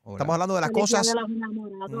 Cuéntanos. Estamos hablando de las Feliz Día cosas... de los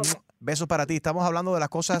enamorados. Besos para ti. Estamos hablando de las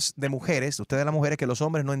cosas de mujeres, de ustedes las mujeres que los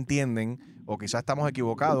hombres no entienden o quizás estamos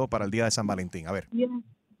equivocados para el Día de San Valentín. A ver. Bien.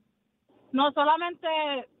 No solamente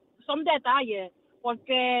son detalles,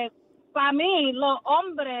 porque para mí los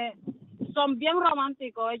hombres son bien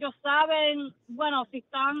románticos. Ellos saben, bueno, si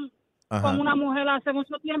están con una mujer hace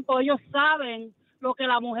mucho tiempo, ellos saben lo que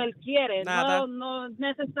la mujer quiere. Nada. No es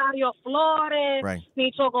necesario flores, Right.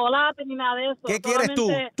 ni chocolate, ni nada de eso. ¿Qué quieres tú?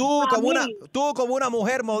 Solamente Tú para como una mí.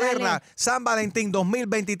 mujer moderna, Dale. San Valentín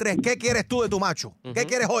 2023, ¿qué quieres tú de tu macho? ¿Qué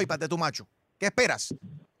quieres hoy de tu macho? ¿Qué esperas?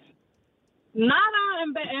 Nada,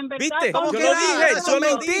 en verdad. ¿Viste? ¿Cómo Yo que lo nada? dije, Eso yo es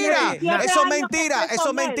lo mentira. dije. Eso es mentira, eso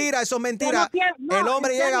es mentira, eso es mentira. El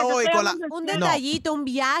hombre llega hoy con la... Un No. detallito, un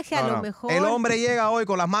viaje a No, lo no. mejor. El hombre llega hoy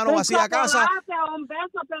con las manos Un vacías a casa. chocolate o un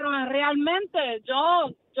beso, pero realmente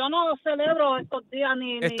yo no celebro estos días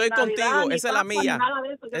ni Estoy Navidad, contigo, ni esa es la Pascua, ni mía. nada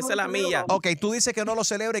de eso. Yo Esa no es la lo celebro. mía. Ok, tú dices que no lo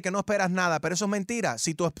celebras y que no esperas nada, pero eso es mentira.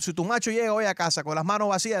 Si tu macho llega hoy a casa con las manos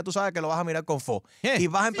vacías, tú sabes que lo vas a mirar con fo. Y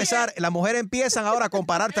vas a empezar, las mujeres empiezan ahora a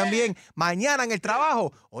comparar también mañana en el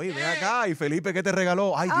trabajo. Oye, ven acá, y Felipe, ¿qué te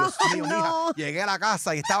regaló? Ay, Dios mío, no. mija. Llegué a la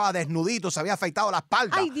casa y estaba desnudito, se había afeitado la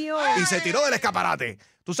espalda. Ay, Dios. Y se tiró del escaparate.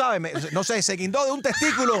 Tú sabes, no sé, se guindó de un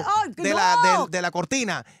testículo no. de la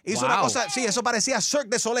cortina. Hizo Wow. una cosa, sí, eso parecía Cirque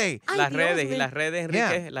du Soleil. Ay, Las Dios redes, y mío. las redes,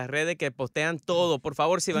 Enrique, Yeah. las redes que postean todo. Por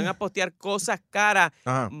favor, si van a postear cosas caras,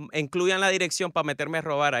 Ajá. incluyan la dirección para meterme a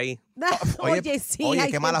robar ahí. Oye, sí. Oye,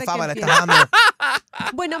 hay qué mala gente fama que le estás empieza.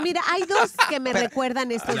 dando. Bueno, mira, hay dos que me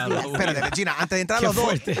recuerdan estos días. Espérate, Regina, antes de entrar Qué los dos,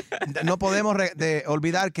 fuerte. no podemos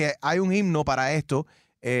olvidar que hay un himno para esto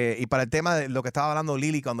y para el tema de lo que estaba hablando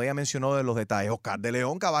Lili cuando ella mencionó de los detalles. Oscar de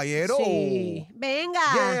León, caballero. Sí. Venga.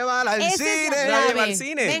 Llévala al Esa es cine. la La clave. lleva al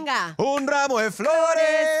cine. Venga. Un ramo de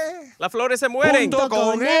flores. Las flores se mueren. Junto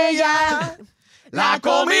con ella. La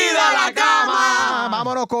comida, la cama.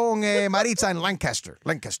 Vámonos con Maritza en Lancaster.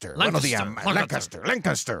 Buenos días, Lancaster.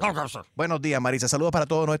 Buenos días, Maritza. Saludos para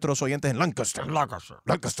todos nuestros oyentes en Lancaster.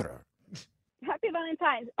 Happy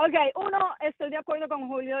Valentine's. Ok, uno, estoy de acuerdo con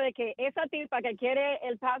Julio de que esa tipa que quiere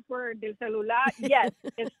el password del celular, yes,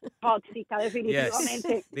 es tóxica,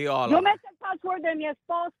 definitivamente. Yes. The all Yo of me it. sé el password de mi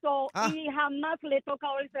esposo y jamás le he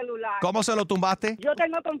tocado el celular. ¿Cómo se lo tumbaste? Yo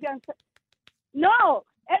tengo confianza. No,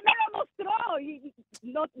 él me lo mostró y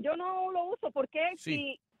no, yo no lo uso porque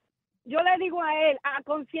si yo le digo a él, a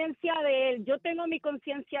conciencia de él, yo tengo mi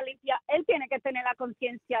conciencia limpia, él tiene que tener la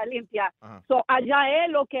conciencia limpia. So, allá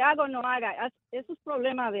él lo que hago no haga, eso es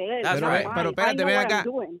problema de él. That's No, right. Pero I espérate, know ven what I'm acá.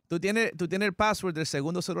 doing. Tú tienes el password del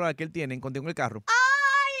segundo celular que él tiene contigo en el carro.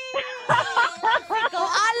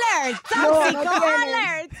 Alert, No, tóxico, no tiene.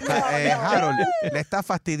 alert. Harold, le está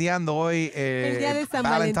fastidiando hoy El día de San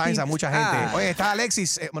Valentine's Valentín. a mucha gente. Oye, está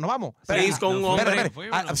Alexis. Nos vamos. Feliz con un hombre.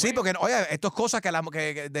 Espera. Sí, porque, oye, esto es cosas que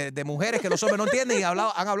de mujeres que los hombres no entienden y han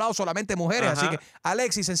hablado solamente mujeres. Ajá. Así que,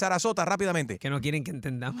 Alexis en Sarasota, rápidamente. Que no quieren que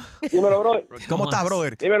entendamos. Dímelo, brother. ¿Cómo estás,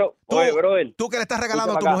 brother? Dímelo. Oye, brother. ¿Tú qué le estás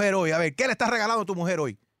regalando a tu Escucha mujer hoy? A ver, ¿qué le estás regalando a tu mujer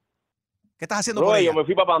hoy? ¿Qué estás haciendo Brother, con ella? yo me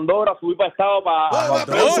fui para Pandora, subí para Estado, para... ¡Un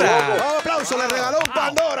aplauso! ¡Le regaló un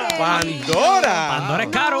Pandora! ¡Pandora! Pandora es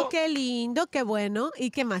caro. No, qué lindo, qué bueno. ¿Y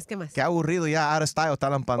qué más? ¿Qué más? Qué aburrido ya, ahora está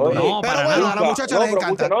en Pandora. Oye, No, pero para bueno, nada. a la muchacha les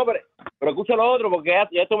encanta. Pero escucha lo otro, porque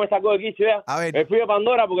ya esto me sacó de quicio ya. A ver. Me fui a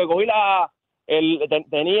Pandora porque cogí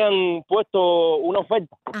tenían puesto una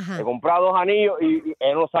oferta. Ajá. Me compré 2 anillos y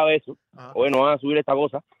él no sabe eso. Hoy no van a subir esta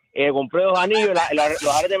cosa. Compré 2 anillos y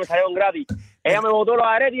los aretes me salieron gratis. Ella me botó los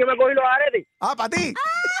aretes y yo me cogí los aretes. Ah, para ti.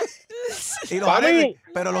 Y los ¿Para aretes, mí?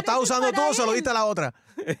 pero lo estás usando tú o se lo diste a la otra.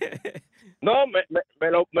 No,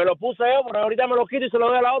 me lo puse yo, pero ahorita me lo quito y se lo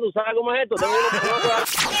doy a la otra. ¿Sabes cómo es esto? Tengo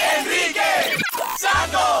 ¡Enrique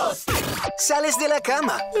Santos! Sales de la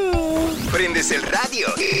cama, prendes el radio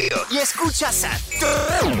y escuchas a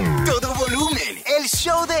todo volumen. El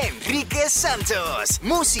show de Enrique Santos.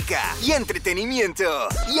 Música y entretenimiento.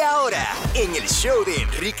 Y ahora, en el show de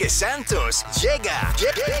Enrique Santos, llega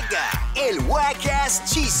el Wackass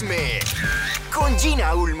Chisme con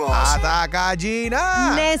Gina Ulmos. ¡Ataca,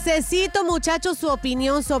 Gina! Necesito, muchachos, su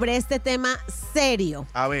opinión sobre este tema serio.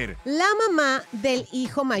 A ver. La mamá del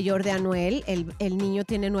hijo mayor de Anuel, el niño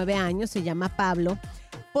tiene 9 años, se llama Pablo,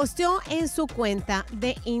 posteó en su cuenta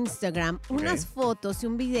de Instagram unas fotos y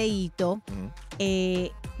un videíto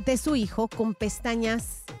de su hijo con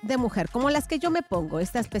pestañas de mujer, como las que yo me pongo,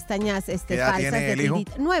 estas pestañas ¿Qué edad falsas tiene de el hijo?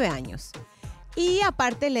 tirita. 9 años. Y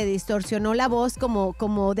aparte le distorsionó la voz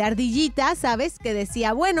como de ardillita, ¿sabes? Que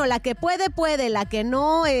decía, bueno, la que puede, puede, la que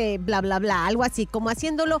no, bla, bla, bla, algo así, como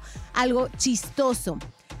haciéndolo algo chistoso.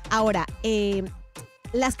 Ahora,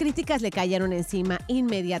 las críticas le cayeron encima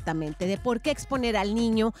inmediatamente de por qué exponer al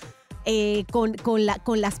niño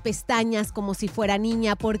con las pestañas como si fuera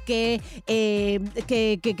niña, por qué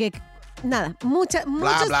nada, muchos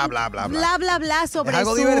bla, bla, bla, bla. bla, bla sobre Es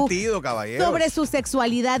algo divertido, caballero. sobre su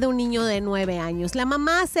sexualidad de un niño de 9 años. La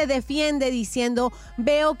mamá se defiende diciendo,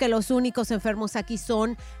 veo que los únicos enfermos aquí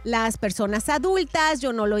son las personas adultas,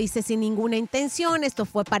 yo no lo hice sin ninguna intención, esto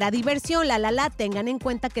fue para diversión, tengan en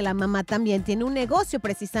cuenta que la mamá también tiene un negocio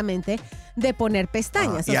precisamente de poner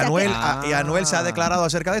pestañas. ¿Y Anuel se ha declarado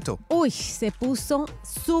acerca de esto? Uy, se puso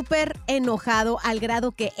súper enojado al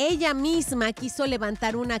grado que ella misma quiso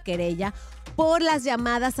levantar una querella por las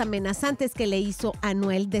llamadas amenazantes que le hizo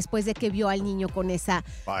Anuel después de que vio al niño con esa,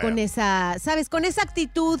 ¿sabes? Con esa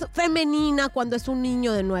actitud femenina cuando es un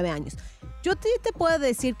niño de 9 años. Yo te puedo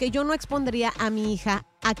decir que yo no expondría a mi hija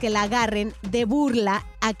a que la agarren de burla,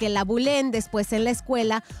 a que la buleen después en la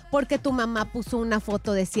escuela porque tu mamá puso una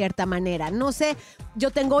foto de cierta manera. No sé, yo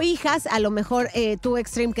tengo hijas, a lo mejor tú,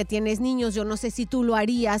 Extreme, que tienes niños, yo no sé si tú lo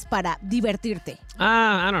harías para divertirte.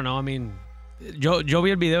 I don't know, I mean, yo vi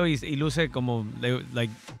el video y luce como,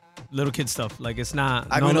 like, little kid stuff, like it's not...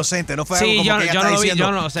 Algo inocente, no fue algo como que ella está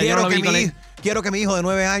diciendo, quiero que mi hijo de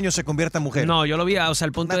 9 años se convierta en mujer. No, yo lo vi, o sea,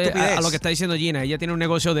 el punto de a lo que está diciendo Gina, ella tiene un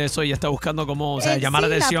negocio de eso y ella está buscando cómo, o sea, llamar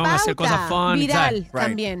la atención, hacer cosas fun. Viral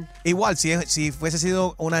también. Igual, si fuese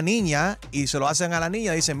sido una niña y se lo hacen a la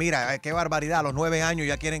niña, dicen, mira, qué barbaridad, a los 9 años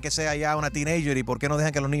ya quieren que sea ya una teenager y ¿por qué no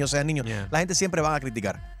dejan que los niños sean niños? La gente siempre va a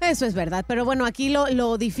criticar. Eso es verdad, pero bueno, aquí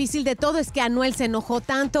lo difícil de todo es que Anuel se enojó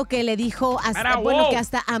tanto que le dijo, que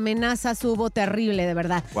hasta amenazas hubo terrible, de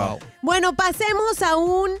verdad. Wow. Bueno, pasemos a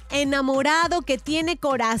un enamorado que tiene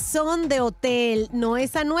corazón de hotel. ¿No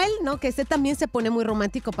es Anuel? ¿No? Que ese también se pone muy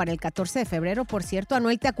romántico para el 14 de febrero, por cierto.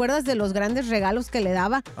 Anuel, ¿te acuerdas de los grandes regalos que le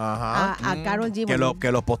daba a Karol G?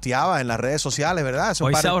 Que lo posteaba en las redes sociales, ¿verdad?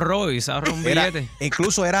 Hoy se ahorró un billete.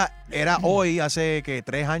 Incluso era hoy, hace que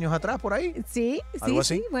 3 años atrás, por ahí. Sí. ¿Algo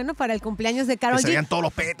así? Sí. Bueno, para el cumpleaños de Karol G. Se veían todos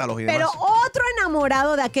los pétalos y demás. Pero otro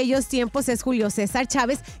enamorado de aquellos tiempos es Julio César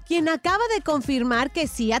Chávez, quien acaba de confirmar que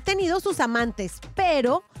sí ha tenido sus amantes,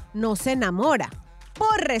 pero no se enamora.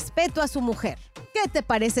 Por respeto a su mujer. ¿Qué te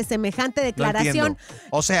parece semejante declaración?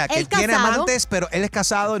 O sea, que él tiene amantes, pero él es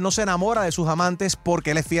casado y no se enamora de sus amantes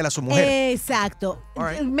porque él es fiel a su mujer. Exacto.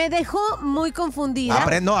 Me dejó muy confundida.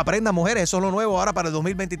 Aprenda, mujeres, eso es lo nuevo ahora para el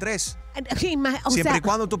 2023. Siempre y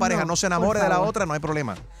cuando tu pareja no se enamore de la otra, no hay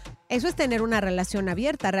problema. Eso es tener una relación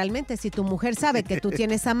abierta, realmente. Si tu mujer sabe que tú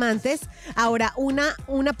tienes amantes, ahora una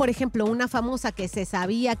por ejemplo, una famosa que se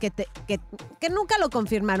sabía que nunca lo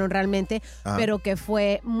confirmaron realmente, pero que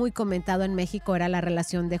fue muy comentado en México, era la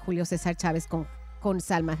relación de Julio César Chávez con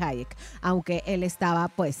Salma Hayek. Aunque él estaba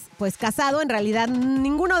pues casado, en realidad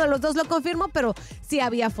ninguno de los dos lo confirmó, pero sí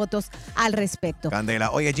había fotos al respecto.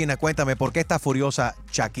 Candela, oye Gina, cuéntame, ¿por qué está furiosa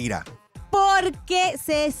Shakira? Porque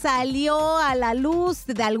se salió a la luz,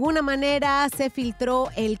 de alguna manera se filtró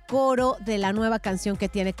el coro de la nueva canción que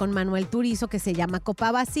tiene con Manuel Turizo, que se llama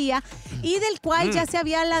Copa Vacía, y del cual ya se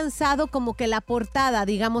había lanzado como que la portada,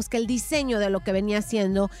 digamos que el diseño de lo que venía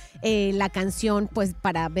haciendo la canción, pues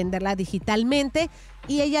para venderla digitalmente.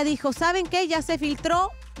 Y ella dijo, ¿saben qué? Ya se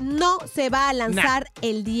filtró, no se va a lanzar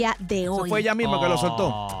el día de hoy. Eso fue ella misma que lo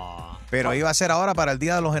soltó. Pero iba a ser ahora para el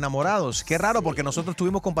Día de los Enamorados. Qué raro, porque nosotros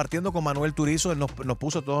estuvimos compartiendo con Manuel Turizo. Él nos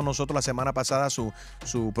puso a todos nosotros la semana pasada su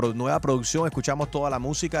nueva producción. Escuchamos toda la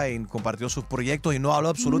música y compartió sus proyectos y no habló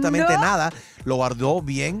absolutamente nada. Lo guardó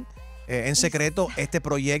bien en secreto este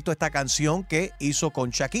proyecto, esta canción que hizo con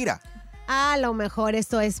Shakira. A lo mejor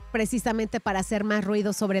esto es precisamente para hacer más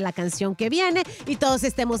ruido sobre la canción que viene y todos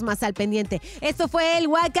estemos más al pendiente. Esto fue el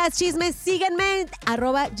Wacas Chisme. Síguenme,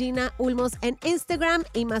 @Gina Ulmos en Instagram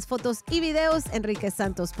y más fotos y videos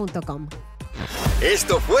enriquesantos.com.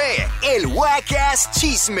 Esto fue el Wacas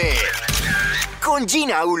Chisme con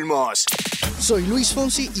Gina Ulmos. Soy Luis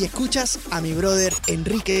Fonsi y escuchas a mi brother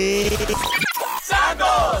Enrique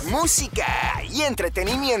Santos. Música y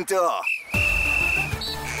entretenimiento.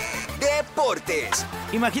 Deportes.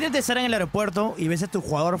 Imagínate estar en el aeropuerto y ves a tu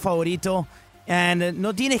jugador favorito y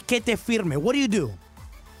no tienes que te firme. What do?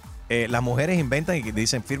 Las mujeres inventan y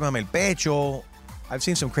dicen, fírmame el pecho. I've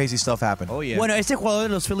seen some crazy stuff happen. Oh, yeah. Bueno, ese jugador de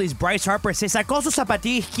los Phillies, Bryce Harper, se sacó su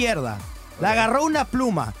zapatilla izquierda, le agarró una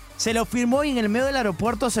pluma, se lo firmó y en el medio del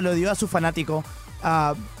aeropuerto se lo dio a su fanático.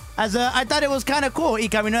 I thought it was kind of cool. Y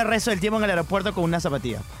caminó el resto del tiempo en el aeropuerto con una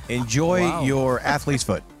zapatilla. Enjoy your athlete's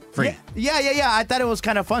foot. Free. Yeah. I thought it was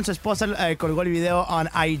kind of fun. Su esposa colgó el video en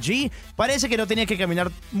IG. Parece que no tenía que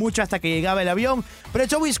caminar mucho hasta que llegaba el avión. Pero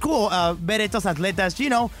it's always cool ver estos atletas,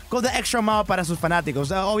 go the extra mile para sus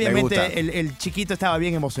fanáticos. Obviamente el chiquito estaba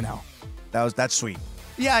bien emocionado. That's sweet.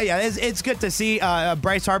 Yeah, it's good to see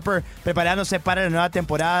Bryce Harper preparándose para la nueva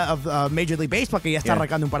temporada of Major League Baseball, que ya está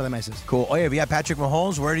arrancando un par de meses. Cool. Oye, vi a Patrick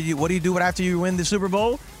Mahomes. What do you do after you win the Super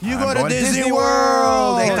Bowl? You go to Disney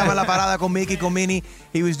World. Ahí estaba en la parada con Mickey, con Minnie.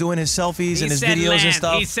 He was doing his selfies and his videos and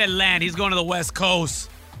stuff. He said land. He's going to the West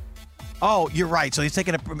Coast. Oh, you're right. So he's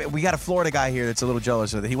taking we got a Florida guy here that's a little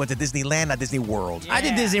jealous of that. He went to Disneyland, not Disney World. I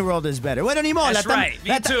think Disney World is better. Bueno, ni modo. That's right.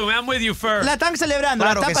 Me too. I'm with you, Fer. La están celebrando.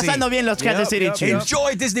 Claro la están pasando bien los Kansas City Chiefs.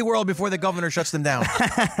 Enjoy Disney World before the governor shuts them down.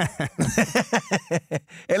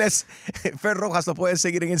 Él es Fer Rojas. Lo puedes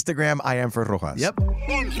seguir en Instagram. I am Fer Rojas. Yep.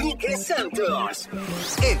 Enrique Santos.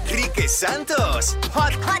 Enrique Santos.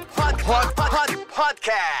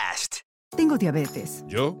 Podcast. Tengo diabetes.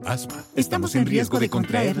 Yo, asma. Estamos en riesgo de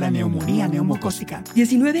contraer la neumonía neumocócica.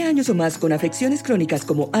 19 años o más con afecciones crónicas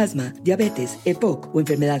como asma, diabetes, EPOC o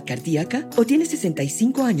enfermedad cardíaca, o tienes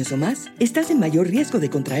 65 años o más, estás en mayor riesgo de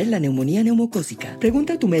contraer la neumonía neumocócica.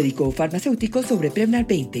 Pregunta a tu médico o farmacéutico sobre Prevnar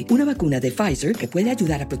 20, una vacuna de Pfizer que puede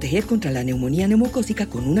ayudar a proteger contra la neumonía neumocócica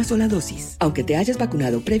con una sola dosis. Aunque te hayas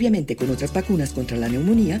vacunado previamente con otras vacunas contra la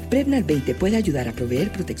neumonía, Prevnar 20 puede ayudar a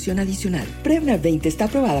proveer protección adicional. Prevnar 20 está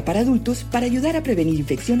aprobada para adultos para ayudar a prevenir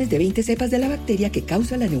infecciones de 20 cepas de la bacteria que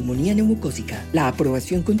causa la neumonía neumocócica. La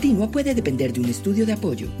aprobación continua puede depender de un estudio de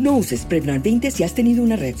apoyo. No uses Prevnar 20 si has tenido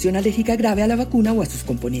una reacción alérgica grave a la vacuna o a sus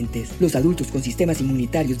componentes. Los adultos con sistemas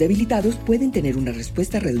inmunitarios debilitados pueden tener una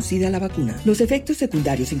respuesta reducida a la vacuna. Los efectos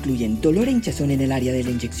secundarios incluyen dolor e hinchazón en el área de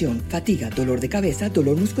la inyección, fatiga, dolor de cabeza,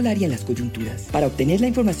 dolor muscular y en las coyunturas. Para obtener la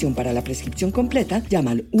información para la prescripción completa,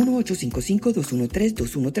 llama al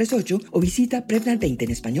 1-855-213-2138 o visita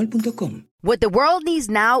Prevnar20enespañol.com. What the world needs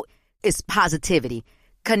now is positivity.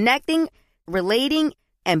 Connecting, relating,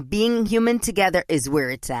 and being human together is where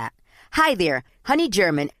it's at. Hi there, Honey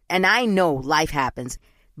German, and I know life happens,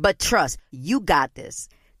 but trust, you got this.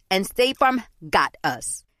 And State Farm got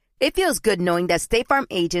us. It feels good knowing that State Farm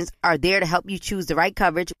agents are there to help you choose the right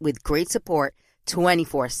coverage with great support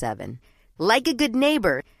 24/7. Like a good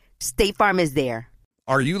neighbor, State Farm is there.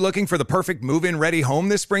 Are you looking for the perfect move-in ready home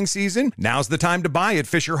this spring season? Now's the time to buy at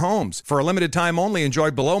Fisher Homes. For a limited time only,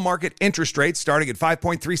 enjoy below-market interest rates starting at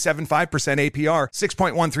 5.375% APR,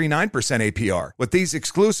 6.139% APR. With these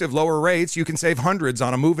exclusive lower rates, you can save hundreds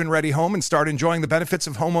on a move-in ready home and start enjoying the benefits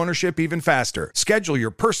of homeownership even faster. Schedule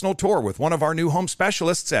your personal tour with one of our new home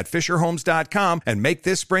specialists at FisherHomes.com and make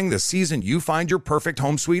this spring the season you find your perfect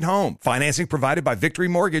home sweet home. Financing provided by Victory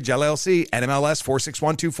Mortgage, LLC, NMLS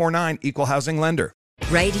 461249, Equal Housing Lender.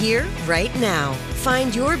 Right here, right now.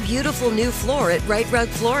 Find your beautiful new floor at Right Rug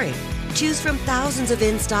Flooring. Choose from thousands of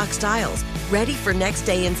in-stock styles, ready for next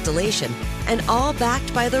day installation, and all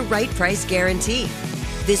backed by the right price guarantee.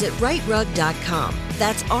 Visit rightrug.com.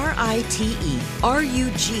 That's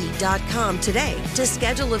RITERUG.com today to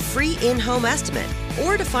schedule a free in-home estimate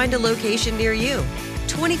or to find a location near you.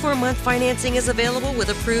 24-month financing is available with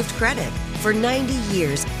approved credit. For 90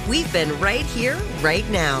 years, we've been right here, right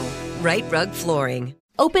now. Right Rug Flooring.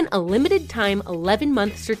 Open a limited-time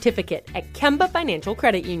 11-month certificate at Kemba Financial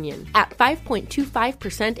Credit Union. At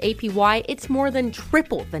 5.25% APY, it's more than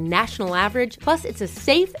triple the national average, plus it's a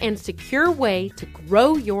safe and secure way to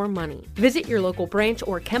grow your money. Visit your local branch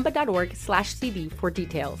or kemba.org/CD for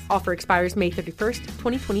details. Offer expires May 31st,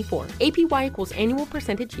 2024. APY equals annual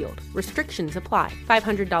percentage yield. Restrictions apply.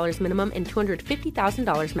 $500 minimum and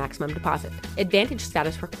 $250,000 maximum deposit. Advantage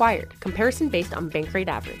status required. Comparison based on bank rate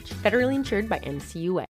average. Federally insured by NCUA.